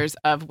pictures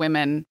of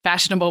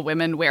fashionable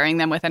women wearing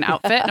them with an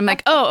outfit. I'm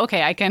like, oh,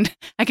 okay, I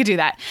could do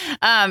that.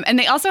 And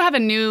they also have a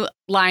new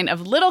line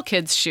of little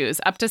kids shoes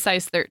up to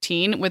size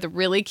 13 with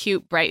really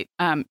cute, bright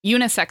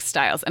unisex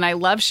styles. And I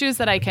love shoes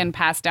that I can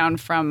pass down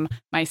from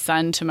my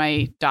son to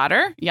my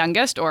daughter,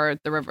 youngest, or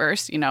the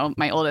reverse,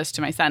 my oldest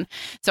to my son.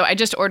 So I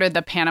just ordered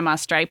the Panama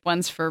stripe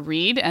ones for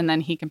Reed, and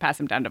then he can pass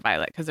them down to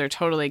Violet because they're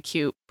totally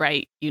cute,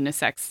 bright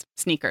unisex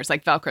sneakers,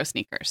 like Velcro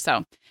sneakers.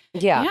 So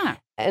yeah.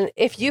 And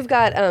if you've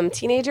got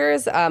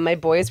teenagers, my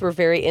boys were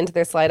very into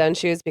their slide-on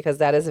shoes because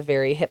that is a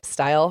very hip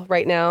style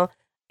right now.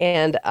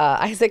 And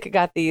Isaac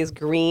got these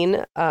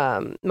green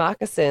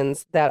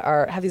moccasins that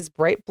have these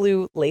bright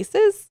blue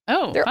laces.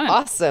 Oh, they're fun.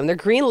 Awesome. They're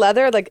green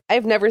leather. Like,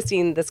 I've never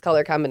seen this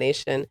color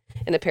combination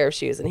in a pair of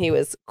shoes, and he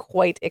was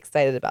quite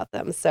excited about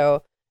them.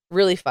 So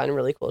really fun,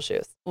 really cool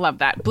shoes. Love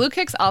that. Blue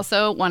Kicks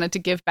also wanted to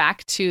give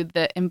back to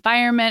the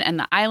environment and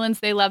the islands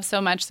they love so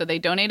much. So they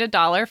donate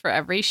 $1 for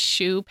every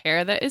shoe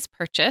pair that is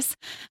purchased.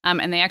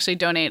 And they actually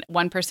donate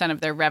 1%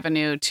 of their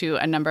revenue to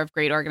a number of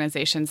great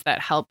organizations that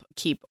help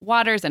keep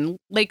waters and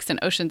lakes and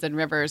oceans and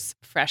rivers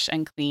fresh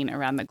and clean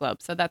around the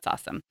globe. So that's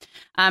awesome.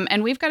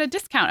 And we've got a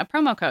discount, a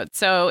promo code.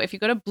 So if you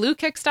go to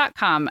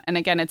bluekicks.com, and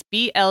again, it's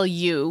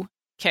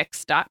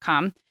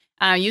BLUkicks.com,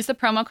 use the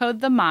promo code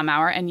The Mom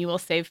Hour and you will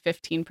save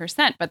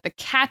 15%. But the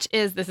catch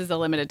is this is a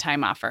limited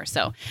time offer.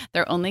 So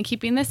they're only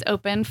keeping this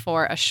open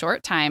for a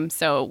short time.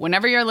 So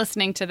whenever you're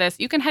listening to this,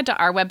 you can head to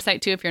our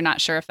website too if you're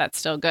not sure if that's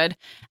still good.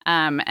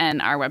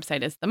 And our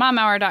website is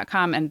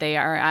themomhour.com and they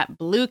are at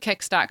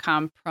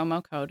bluekicks.com,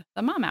 promo code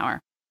The Mom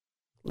Hour.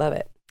 Love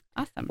it.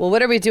 Awesome. Well,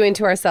 what are we doing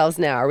to ourselves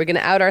now? Are we going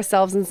to out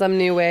ourselves in some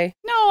new way?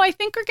 No, I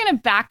think we're going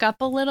to back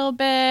up a little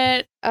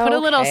bit, put a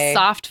little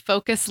soft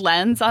focus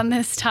lens on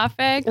this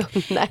topic. Oh,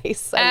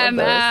 nice. I and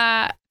love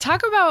those.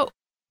 Talk about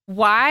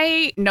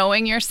why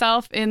knowing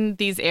yourself in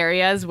these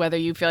areas, whether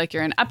you feel like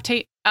you're an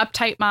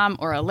uptight mom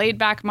or a laid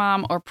back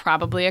mom, or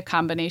probably a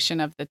combination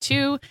of the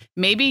two.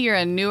 Maybe you're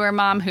a newer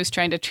mom who's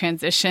trying to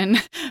transition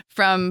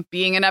from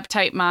being an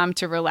uptight mom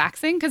to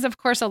relaxing, because of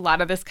course a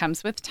lot of this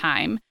comes with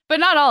time, but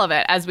not all of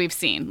it, as we've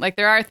seen. Like,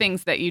 there are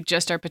things that you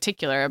just are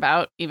particular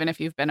about, even if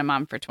you've been a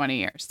mom for 20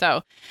 years.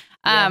 So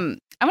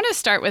I want to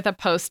start with a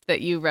post that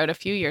you wrote a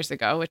few years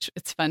ago, which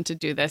it's fun to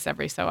do this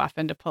every so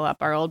often to pull up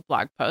our old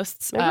blog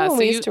posts. Remember when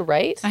we used to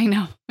write? I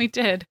know, we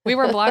did. We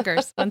were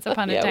bloggers once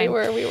upon a time.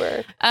 We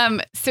were.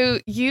 So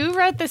you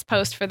wrote this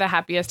post for The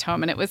Happiest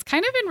Home, and it was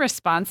kind of in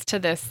response to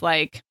this,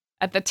 like,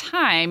 at the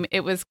time,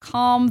 it was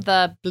calm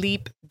the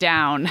bleep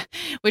down,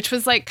 which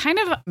was like kind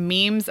of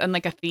memes and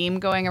like a theme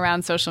going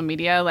around social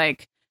media.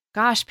 Like,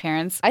 gosh,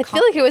 parents. I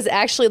feel like it was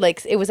actually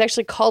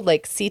called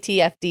like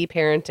CTFD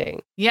parenting.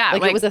 Yeah.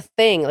 Like it was a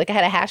thing. Like, I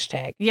had a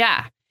hashtag.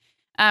 Yeah.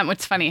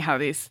 It's funny how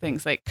these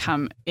things like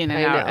come in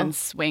and out and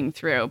swing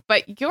through.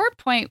 But your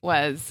point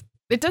was,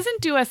 it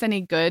doesn't do us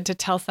any good to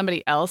tell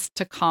somebody else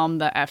to calm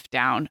the F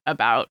down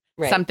about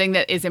something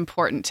that is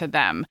important to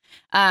them.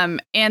 And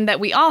that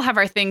we all have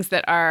our things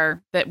that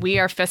we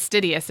are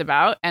fastidious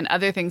about and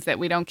other things that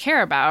we don't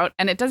care about.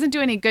 And it doesn't do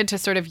any good to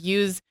sort of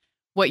use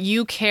what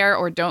you care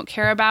or don't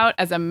care about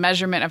as a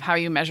measurement of how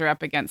you measure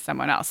up against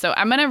someone else. So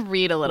I'm going to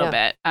read a little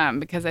bit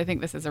because I think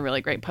this is a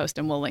really great post,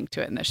 and we'll link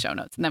to it in the show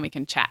notes and then we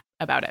can chat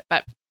about it.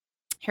 But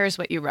here's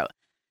what you wrote.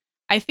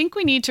 I think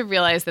we need to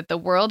realize that the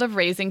world of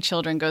raising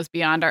children goes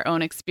beyond our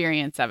own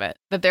experience of it,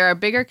 that there are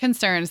bigger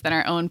concerns than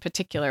our own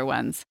particular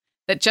ones,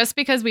 that just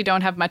because we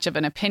don't have much of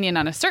an opinion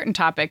on a certain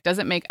topic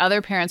doesn't make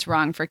other parents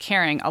wrong for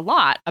caring a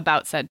lot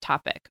about said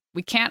topic.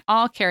 We can't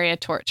all carry a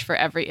torch for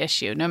every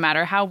issue, no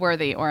matter how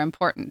worthy or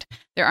important.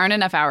 There aren't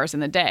enough hours in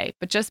the day,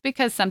 but just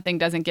because something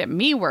doesn't get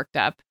me worked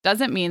up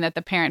doesn't mean that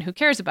the parent who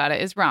cares about it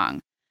is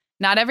wrong.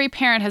 Not every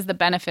parent has the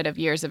benefit of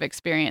years of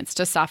experience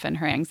to soften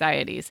her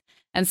anxieties.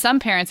 And some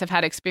parents have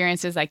had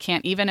experiences I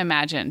can't even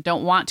imagine,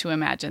 don't want to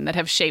imagine, that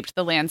have shaped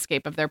the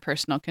landscape of their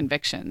personal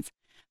convictions.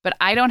 But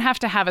I don't have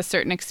to have a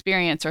certain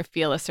experience or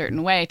feel a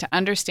certain way to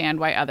understand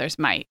why others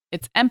might.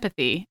 It's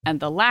empathy, and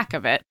the lack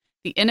of it,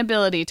 the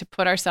inability to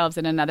put ourselves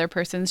in another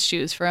person's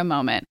shoes for a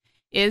moment,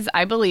 is,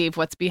 I believe,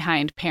 what's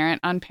behind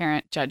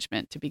parent-on-parent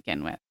judgment to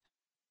begin with.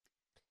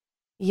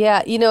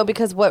 Yeah,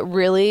 because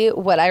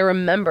what I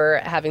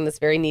remember having this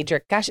very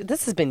knee-jerk, gosh,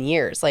 this has been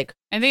years, like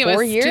I think 4 it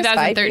was years,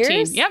 2013. 5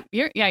 years? Yep,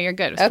 you're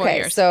good. It was 4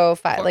 years. Okay, so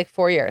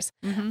 4 years.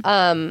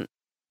 Mm-hmm.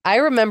 I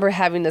remember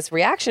having this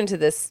reaction to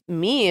this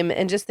meme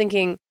and just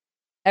thinking,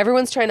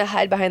 everyone's trying to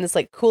hide behind this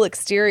like cool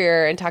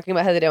exterior and talking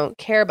about how they don't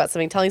care about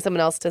something, telling someone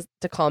else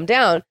to calm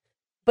down.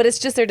 But it's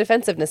just their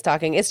defensiveness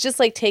talking. It's just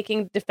like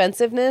taking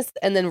defensiveness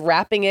and then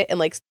wrapping it and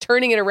like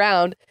turning it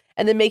around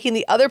and then making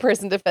the other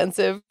person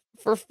defensive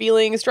for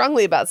feeling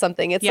strongly about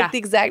something. It's like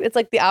it's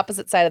like the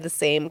opposite side of the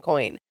same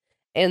coin.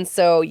 And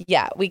so,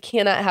 we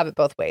cannot have it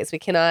both ways. We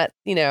cannot,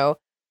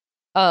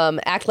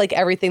 act like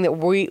everything that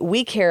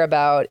we care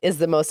about is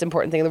the most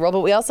important thing in the world,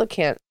 but we also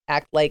can't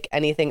act like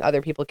anything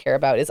other people care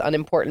about is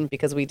unimportant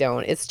because we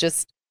don't. It's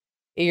just,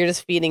 you're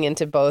just feeding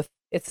into both.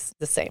 It's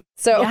the same.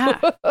 So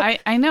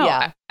I know.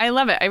 Yeah. I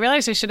love it. I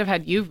realized I should have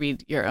had you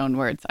read your own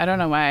words. I don't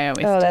know why I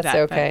always do that. Oh, that's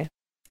okay.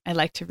 I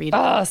like to read.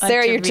 Oh,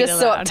 Sarah, you're just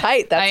so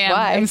uptight. That's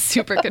why. I'm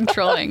super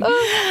controlling.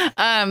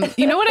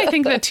 You know what I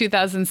think the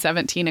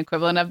 2017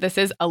 equivalent of this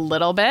is a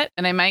little bit,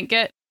 and I might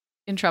get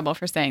in trouble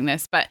for saying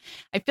this, but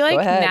I feel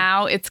like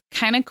now it's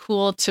kind of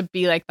cool to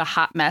be like the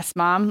hot mess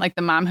mom, like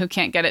the mom who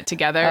can't get it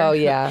together. Oh,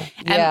 yeah.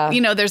 And,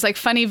 you know, there's like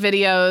funny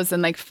videos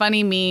and like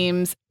funny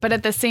memes, but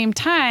at the same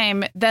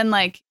time, then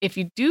like if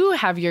you do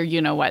have your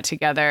you know what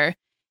together,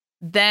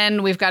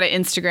 then we've got to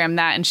Instagram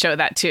that and show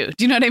that too.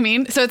 Do you know what I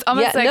mean? So it's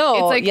almost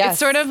it's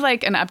sort of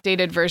like an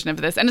updated version of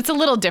this. And it's a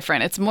little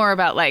different. It's more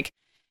about like,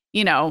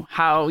 you know,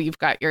 how you've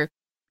got your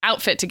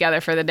outfit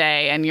together for the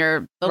day and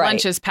the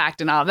lunch is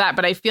packed and all of that.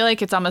 But I feel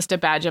like it's almost a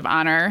badge of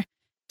honor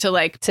to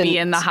be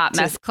in the hot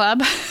mess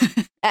club.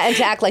 And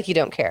to act like you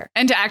don't care.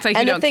 And to act like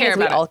you don't care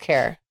about it. We all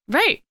care.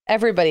 Right.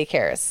 Everybody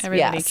cares.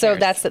 Cares. So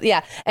that's,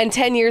 And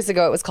 10 years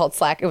ago, it was called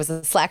Slack. It was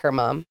a slacker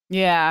mom.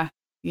 Yeah.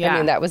 Yeah. I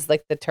mean, that was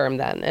like the term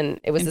then. And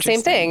it was the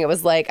same thing. It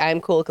was like, I'm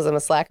cool because I'm a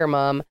slacker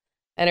mom.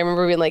 And I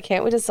remember being like,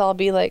 can't we just all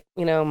be like,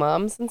 you know,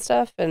 moms and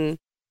stuff? And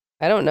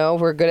I don't know.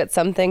 We're good at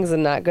some things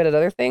and not good at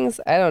other things.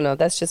 I don't know.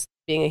 That's just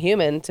being a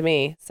human to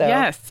me. So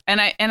yes.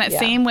 And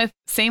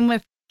same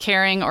with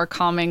caring or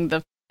calming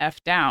the F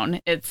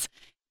down. It's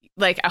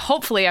like,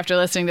 hopefully after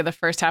listening to the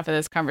first half of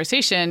this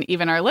conversation,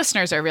 even our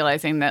listeners are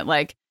realizing that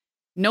like,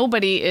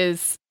 nobody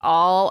is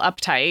all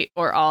uptight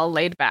or all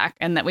laid back,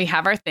 and that we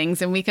have our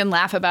things and we can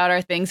laugh about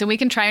our things and we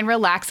can try and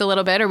relax a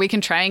little bit, or we can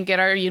try and get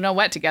our you know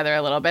what together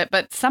a little bit.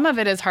 But some of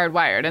it is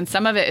hardwired, and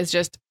some of it is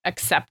just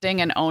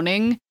accepting and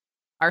owning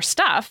our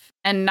stuff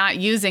and not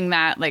using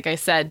that, like I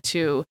said,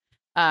 to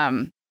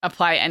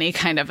apply any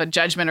kind of a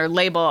judgment or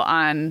label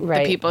on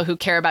the people who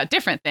care about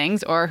different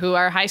things or who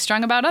are high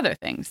strung about other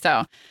things.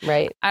 So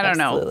I don't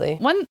know.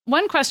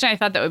 One question I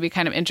thought that would be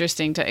kind of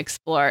interesting to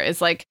explore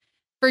is like,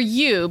 for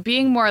you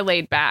being more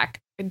laid back,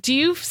 do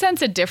you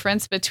sense a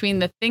difference between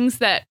the things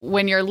that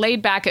when you're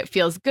laid back, it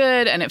feels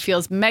good and it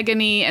feels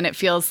Meghan-y and it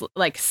feels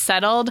like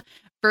settled,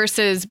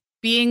 versus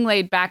being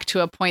laid back to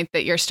a point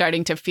that you're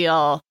starting to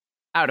feel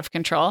out of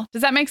control?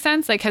 Does that make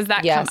sense? Like, has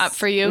that come up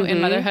for you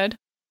in motherhood?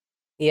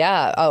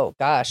 Yeah. Oh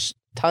gosh,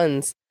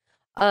 tons.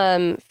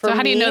 So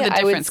how do you know the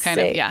difference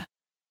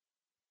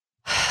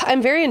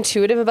I'm very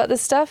intuitive about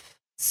this stuff.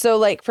 So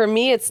like for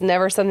me, it's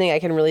never something I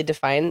can really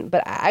define,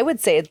 but I would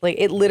say it's like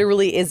it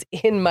literally is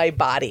in my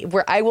body,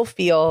 where I will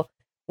feel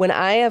when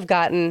I have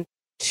gotten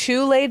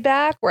too laid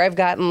back, where I've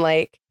gotten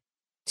like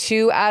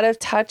too out of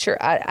touch, or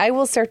I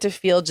will start to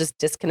feel just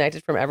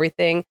disconnected from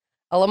everything.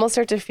 I'll almost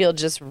start to feel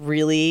just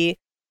really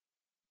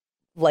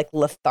like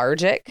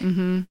lethargic,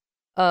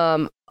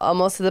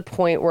 almost to the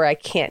point where I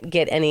can't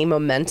get any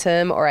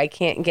momentum or I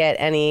can't get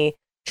any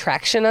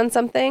traction on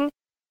something.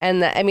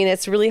 And I mean,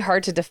 it's really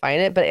hard to define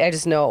it, but I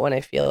just know it when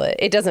I feel it.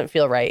 It doesn't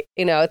feel right.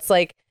 You know, it's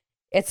like,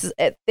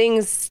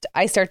 things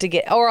I start to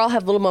get, or I'll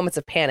have little moments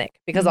of panic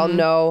because I'll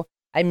know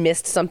I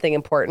missed something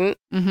important,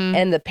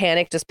 and the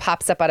panic just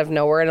pops up out of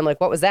nowhere. And I'm like,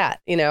 what was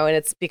that? You know, and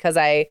it's because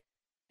I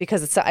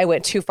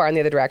went too far in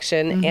the other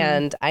direction,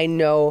 and I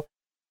know,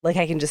 like,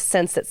 I can just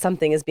sense that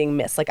something is being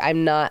missed. Like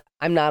I'm not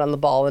on the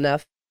ball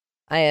enough.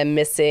 I am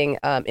missing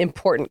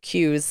important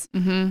cues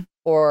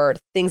or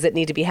things that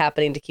need to be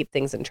happening to keep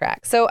things in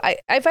track. So I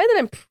find that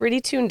I'm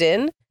pretty tuned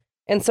in.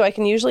 And so I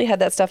can usually head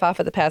that stuff off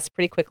at the pass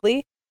pretty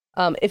quickly.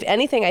 If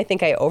anything, I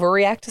think I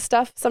overreact to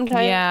stuff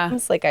sometimes. Yeah.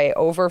 Like I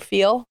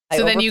overfeel.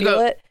 So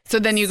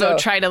then you go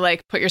try to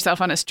like put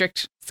yourself on a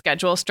strict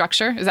schedule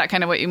structure. Is that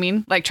kind of what you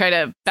mean? Like try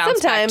to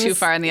bounce back too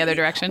far in the other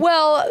direction?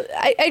 Well,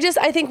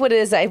 I think what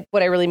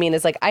I really mean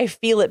is like, I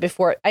feel it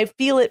before I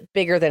feel it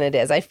bigger than it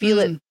is. I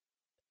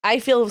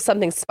feel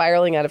something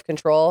spiraling out of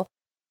control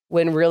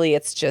when really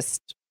it's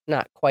just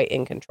not quite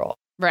in control.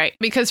 Right.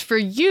 Because for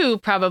you,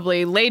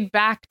 probably laid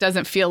back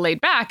doesn't feel laid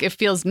back. It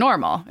feels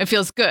normal. It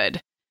feels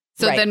good.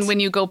 So then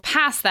when you go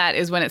past that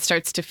is when it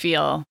starts to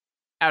feel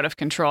out of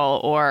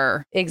control,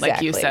 or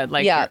like you said,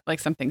 like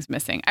something's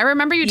missing. I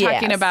remember you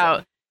talking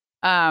about,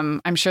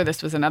 I'm sure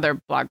this was another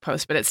blog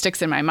post, but it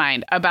sticks in my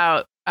mind,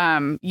 about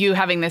you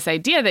having this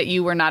idea that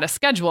you were not a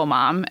schedule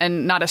mom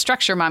and not a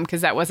structure mom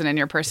because that wasn't in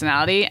your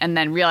personality. And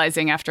then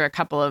realizing after a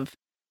couple of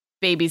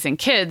babies and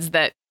kids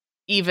that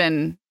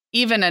even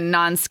a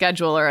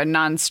non-schedule or a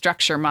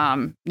non-structure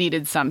mom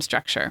needed some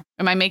structure.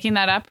 Am I making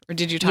that up, or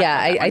did you talk about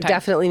that one time? I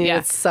definitely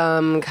needed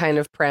some kind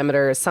of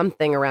parameter,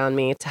 something around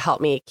me to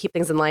help me keep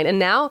things in line. And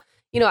now,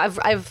 you know,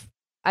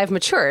 I've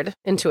matured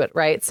into it,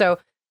 right? So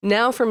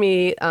now for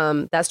me,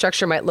 that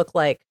structure might look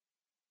like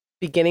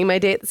beginning my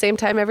day at the same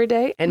time every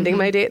day, ending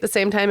my day at the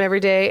same time every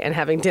day, and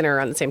having dinner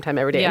around the same time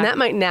every day. Yeah. And that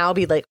might now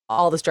be like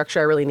all the structure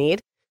I really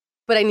need,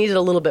 but I needed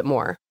a little bit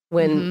more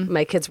when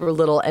my kids were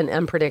little and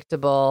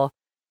unpredictable.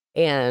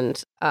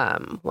 And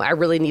I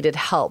really needed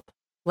help,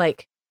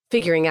 like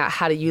figuring out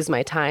how to use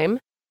my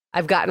time.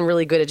 I've gotten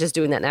really good at just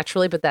doing that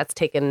naturally, but that's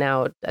taken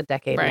now a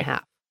decade and a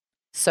half.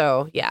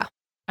 So, yeah.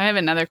 I have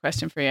another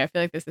question for you. I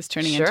feel like this is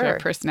turning into a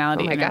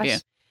personality interview.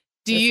 Gosh.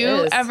 Do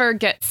you ever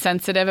get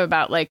sensitive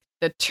about like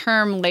the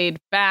term laid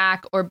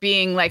back or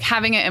being like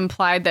having it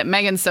implied that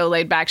Megan's so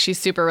laid back, she's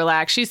super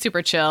relaxed, she's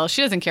super chill,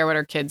 she doesn't care what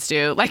her kids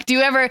do? Like, do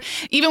you ever,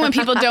 even when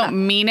people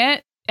don't mean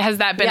it, has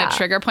that been a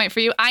trigger point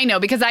for you? I know,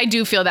 because I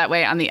do feel that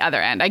way on the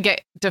other end. I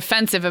get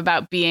defensive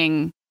about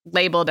being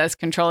labeled as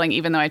controlling,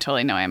 even though I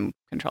totally know I'm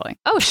controlling.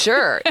 Oh,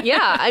 sure.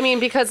 Yeah. I mean,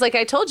 because like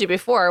I told you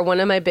before, one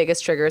of my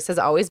biggest triggers has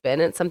always been,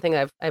 and it's something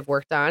I've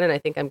worked on and I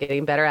think I'm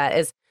getting better at,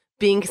 is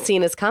being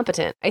seen as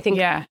competent. I think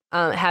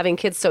having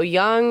kids so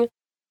young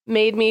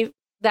made me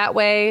that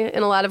way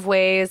in a lot of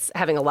ways.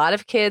 Having a lot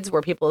of kids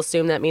where people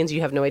assume that means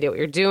you have no idea what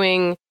you're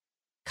doing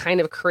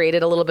kind of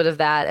created a little bit of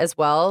that as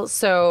well.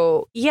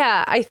 So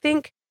yeah, I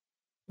think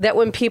that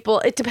when people,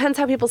 it depends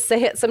how people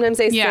say it. Sometimes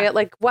they say it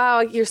like, wow,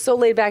 you're so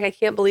laid back. I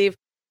can't believe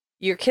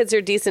your kids are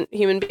decent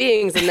human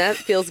beings, and that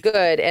feels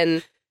good.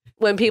 And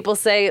when people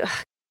say,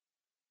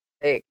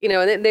 you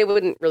know, and they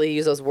wouldn't really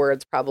use those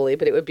words probably,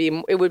 but it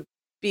would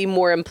be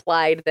more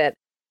implied that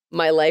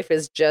my life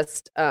is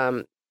just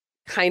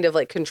kind of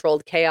like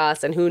controlled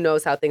chaos, and who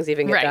knows how things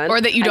even get done.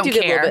 Or that you don't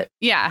care.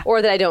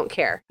 Or that I don't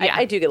care.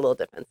 I do get a little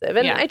defensive,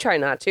 and I try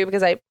not to,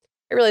 because I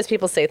realize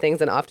people say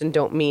things and often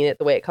don't mean it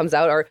the way it comes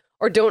out,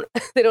 or don't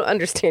they don't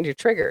understand your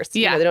triggers.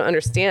 You know, they don't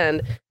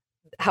understand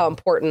how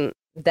important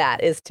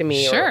that is to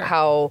me, or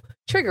how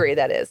triggery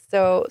that is.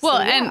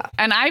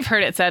 And I've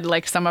heard it said,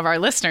 like, some of our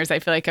listeners, I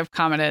feel like, have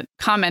commented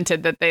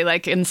that they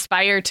like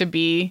aspire to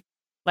be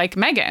like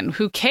Megan,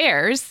 who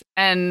cares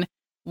and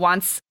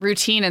wants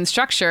routine and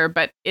structure,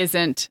 but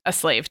isn't a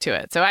slave to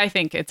it. So I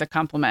think it's a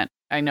compliment.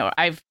 I know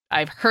I've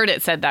heard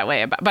it said that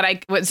way but I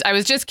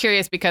was just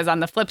curious, because on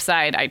the flip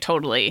side, I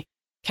totally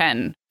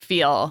can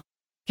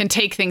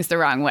take things the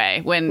wrong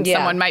way when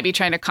someone might be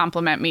trying to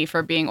compliment me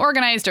for being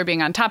organized or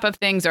being on top of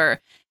things or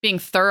being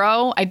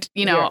thorough.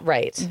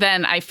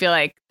 Then I feel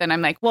like, then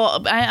I'm like,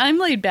 well, I'm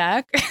laid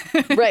back.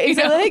 Right.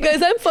 So, hey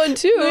guys, I'm fun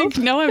too. Like,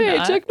 no, I'm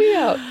not. Check me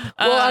out.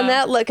 Well, on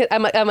that, look,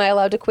 am I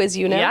allowed to quiz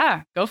you now?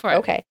 Yeah, go for it.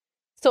 Okay.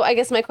 So I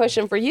guess my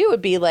question for you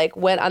would be like,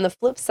 when on the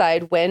flip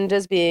side, when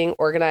does being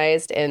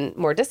organized and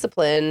more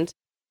disciplined,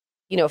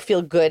 you know,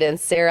 feel good and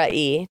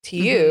Sarah-y to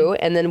you?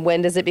 And then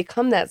when does it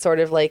become that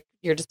sort of like,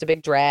 you're just a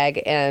big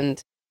drag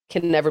and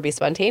can never be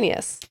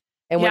spontaneous?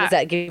 And when does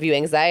that give you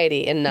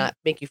anxiety and not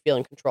make you feel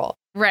in control?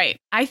 Right.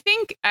 I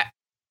think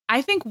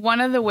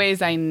one of the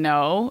ways I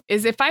know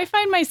is if I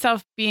find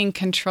myself being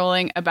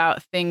controlling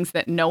about things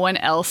that no one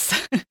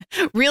else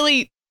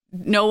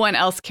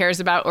cares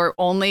about, or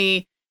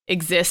only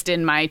exist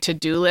in my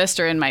to-do list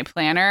or in my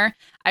planner,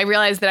 I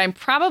realize that I'm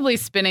probably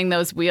spinning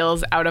those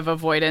wheels out of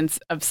avoidance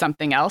of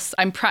something else.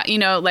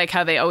 Like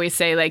how they always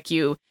say, like,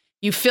 you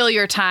fill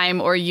your time,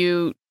 or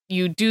you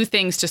do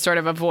things to sort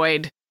of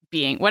avoid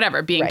being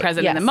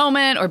present in the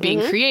moment, or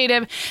being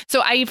creative.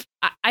 So I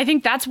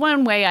think that's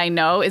one way I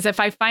know, is if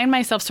I find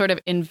myself sort of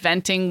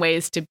inventing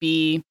ways to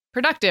be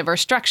productive or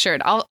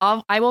structured,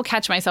 I will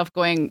catch myself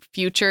going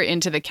future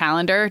into the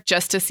calendar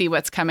just to see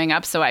what's coming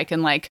up, so I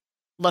can like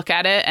look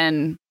at it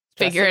and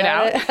figure it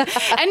out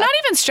and not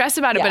even stress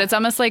about it, but it's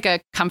almost like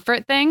a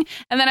comfort thing.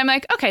 And then I'm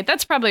like, okay,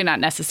 that's probably not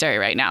necessary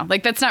right now.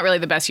 Like, that's not really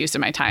the best use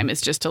of my time,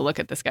 is just to look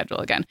at the schedule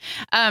again.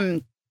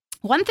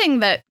 One thing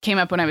that came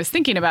up when I was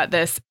thinking about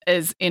this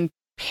is in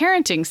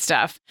parenting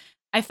stuff,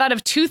 I thought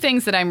of two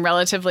things that I'm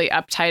relatively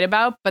uptight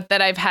about, but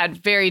that I've had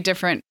very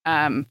different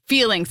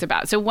feelings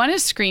about. So one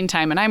is screen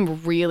time, and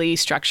I'm really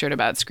structured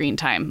about screen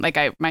time. Like,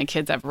 my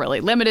kids have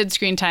really limited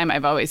screen time.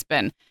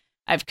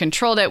 I've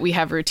controlled it. We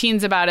have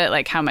routines about it,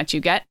 like how much you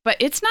get, but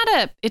it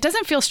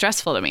doesn't feel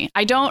stressful to me.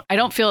 I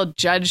don't feel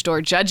judged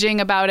or judging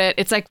about it.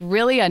 It's like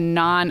really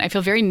I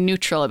feel very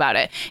neutral about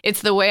it.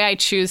 It's the way I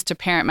choose to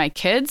parent my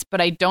kids,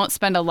 but I don't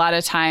spend a lot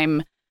of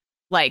time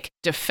like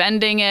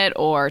defending it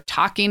or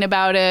talking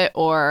about it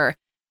or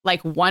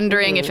like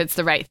wondering if it's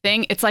the right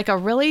thing. It's like a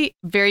really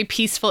very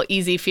peaceful,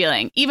 easy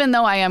feeling, even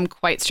though I am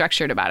quite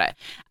structured about it.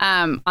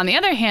 On the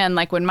other hand,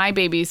 like when my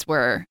babies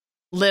were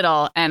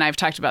little, and I've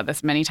talked about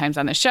this many times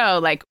on the show,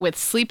 like with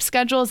sleep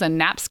schedules and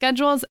nap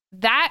schedules,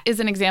 that is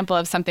an example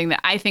of something that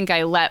I think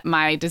I let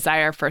my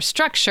desire for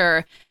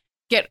structure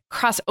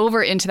cross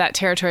over into that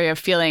territory of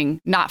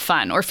feeling not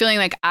fun, or feeling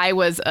like I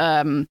was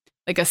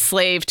like a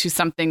slave to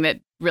something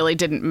that really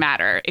didn't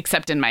matter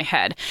except in my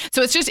head.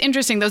 So it's just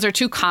interesting. Those are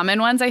two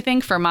common ones, I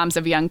think, for moms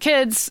of young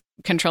kids: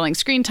 controlling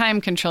screen time,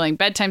 controlling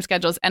bedtime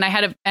schedules. And I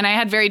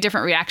had very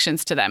different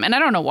reactions to them. And I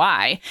don't know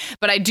why,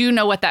 but I do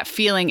know what that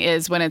feeling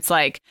is when it's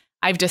like,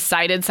 I've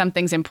decided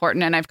something's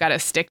important and I've got to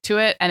stick to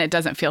it, and it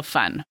doesn't feel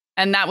fun.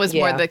 And that was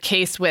more the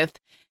case with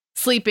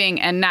sleeping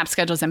and nap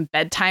schedules and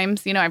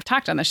bedtimes. You know, I've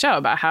talked on the show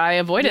about how I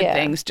avoided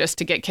things just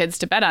to get kids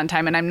to bed on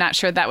time, and I'm not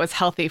sure that was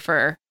healthy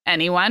for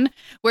anyone.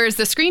 Whereas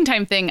the screen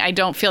time thing, I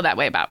don't feel that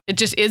way about. It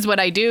just is what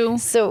I do.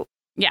 So,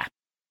 yeah.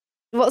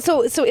 Well,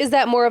 so is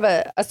that more of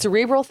a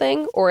cerebral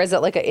thing, or is it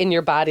like a in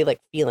your body, like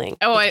feeling?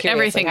 Oh,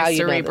 everything is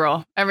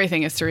cerebral.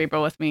 Everything is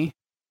cerebral with me.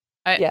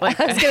 I was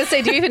going to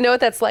say, do you even know what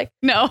that's like?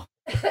 No.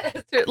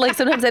 Like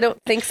sometimes I don't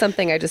think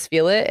something, I just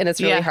feel it, and it's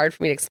really hard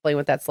for me to explain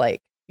what that's like.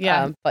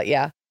 Yeah. But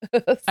yeah.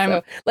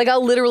 Like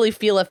I'll literally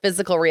feel a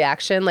physical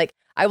reaction. Like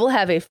I will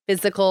have a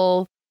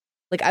physical,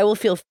 like I will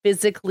feel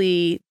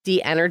physically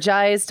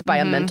de-energized by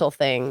a mental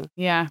thing.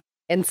 Yeah.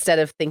 Instead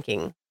of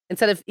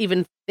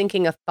even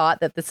thinking a thought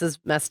that this is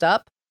messed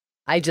up,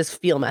 I just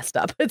feel messed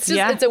up. It's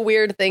just, it's a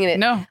weird thing.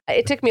 And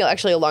it took me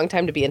actually a long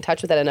time to be in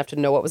touch with that enough to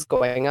know what was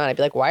going on. I'd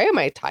be like, why am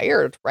I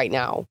tired right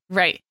now?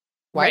 Right.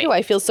 Why do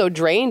I feel so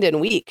drained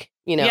and weak?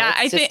 You know,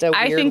 I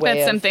think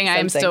that's something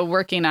I'm still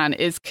working on,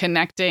 is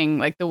connecting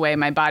like the way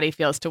my body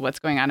feels to what's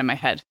going on in my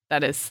head.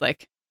 That's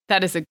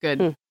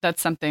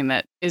something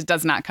that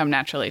does not come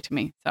naturally to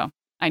me. So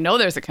I know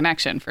there's a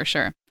connection for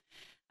sure.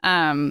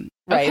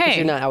 Right, because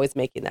you're not always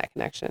making that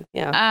connection.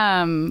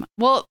 Yeah.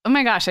 Well, oh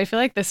my gosh, I feel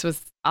like this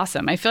was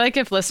awesome. I feel like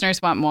if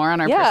listeners want more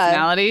on our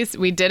personalities,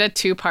 we did a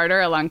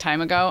 2-parter a long time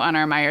ago on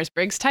our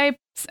Myers-Briggs types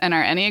and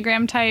our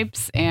Enneagram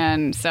types.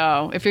 And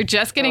so if you're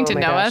just getting to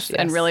know us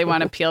and really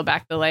want to peel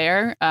back the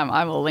layer,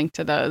 I will link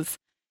to those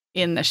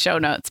in the show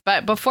notes.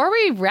 But before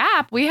we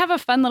wrap, we have a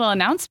fun little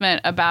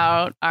announcement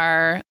about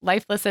our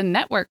Life Listen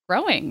Network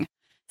growing.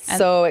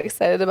 So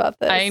excited about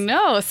this. I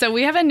know. So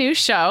we have a new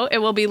show. It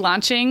will be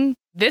launching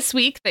this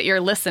week that you're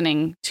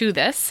listening to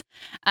this.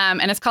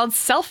 And it's called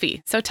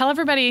Selfie. So tell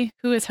everybody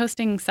who is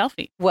hosting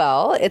Selfie.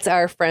 Well, it's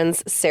our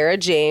friends Sarah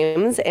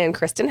James and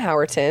Kristen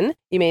Howerton.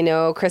 You may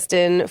know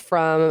Kristen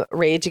from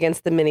Rage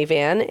Against the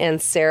Minivan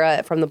and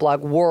Sarah from the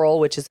blog Whirl,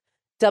 which is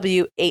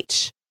WHOO.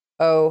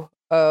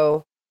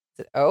 Is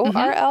it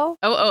ORL?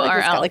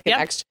 OORL. Like an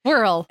extra.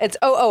 Whirl. It's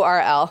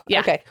OORL. Yeah.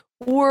 Okay.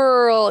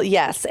 Whirl.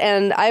 Yes.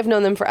 And I've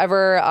known them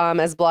forever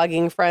as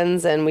blogging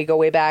friends, and we go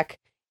way back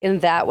in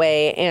that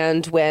way.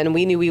 And when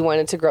we knew we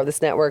wanted to grow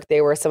this network,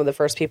 they were some of the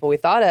first people we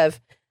thought of.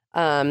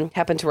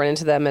 Happened to run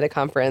into them at a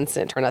conference,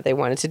 and it turned out they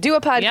wanted to do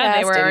a podcast. Yeah,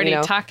 they were already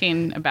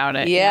talking about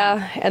it.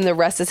 Yeah, and the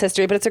rest is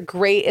history. But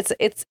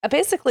it's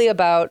basically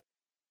about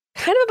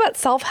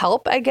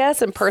self-help, I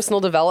guess, and personal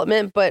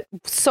development, but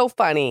so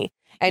funny.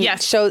 And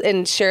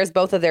shares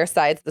both of their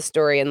sides of the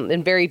story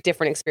and very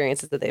different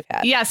experiences that they've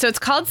had. Yeah, so it's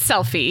called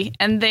Selfie,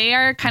 and they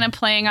are kind of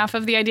playing off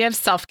of the idea of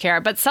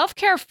self-care, but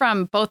self-care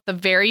from both the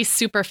very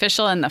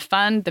superficial and the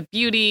fun, the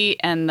beauty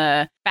and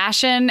the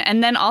fashion,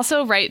 and then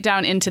also right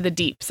down into the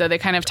deep. So they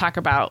kind of talk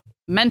about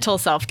mental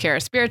self-care,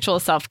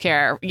 spiritual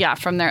self-care,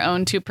 from their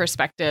own 2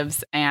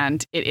 perspectives,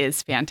 and it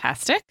is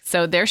fantastic.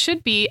 So there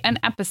should be an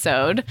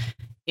episode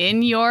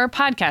in your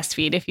podcast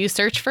feed if you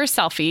search for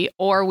Selfie,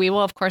 or we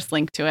will, of course,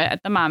 link to it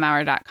at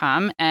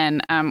themomhour.com.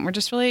 And we're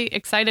just really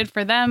excited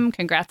for them.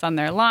 Congrats on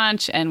their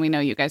launch. And we know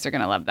you guys are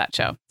going to love that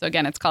show. So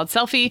again, it's called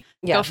Selfie.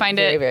 Go find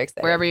it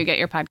wherever you get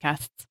your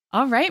podcasts.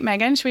 All right,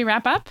 Megan, should we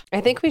wrap up?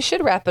 I think we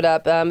should wrap it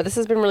up. This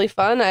has been really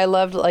fun. I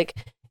loved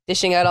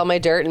dishing out all my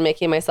dirt and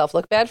making myself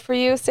look bad for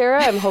you,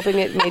 Sarah. I'm hoping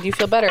it made you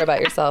feel better about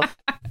yourself.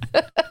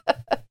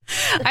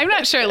 I'm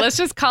not sure. Let's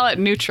just call it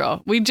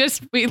neutral. We've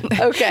just evened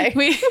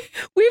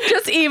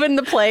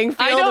the playing field.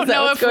 I don't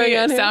know if we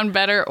sound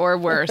better or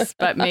worse,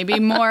 but maybe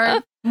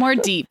more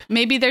deep.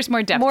 Maybe there's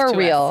more depth. More to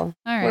real.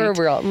 Us. All right. We're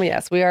real.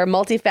 Yes, we are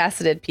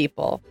multifaceted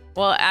people.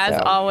 Well, as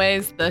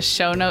always, the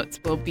show notes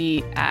will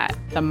be at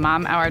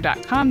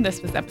themomhour.com. This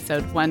was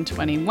episode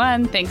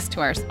 121. Thanks to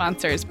our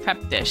sponsors,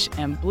 Prep Dish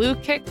and Blue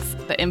Kicks.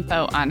 The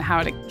info on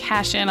how to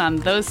cash in on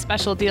those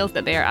special deals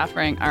that they are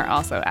offering are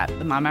also at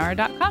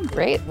themomhour.com.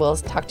 Great. We'll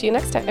talk to you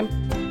next time.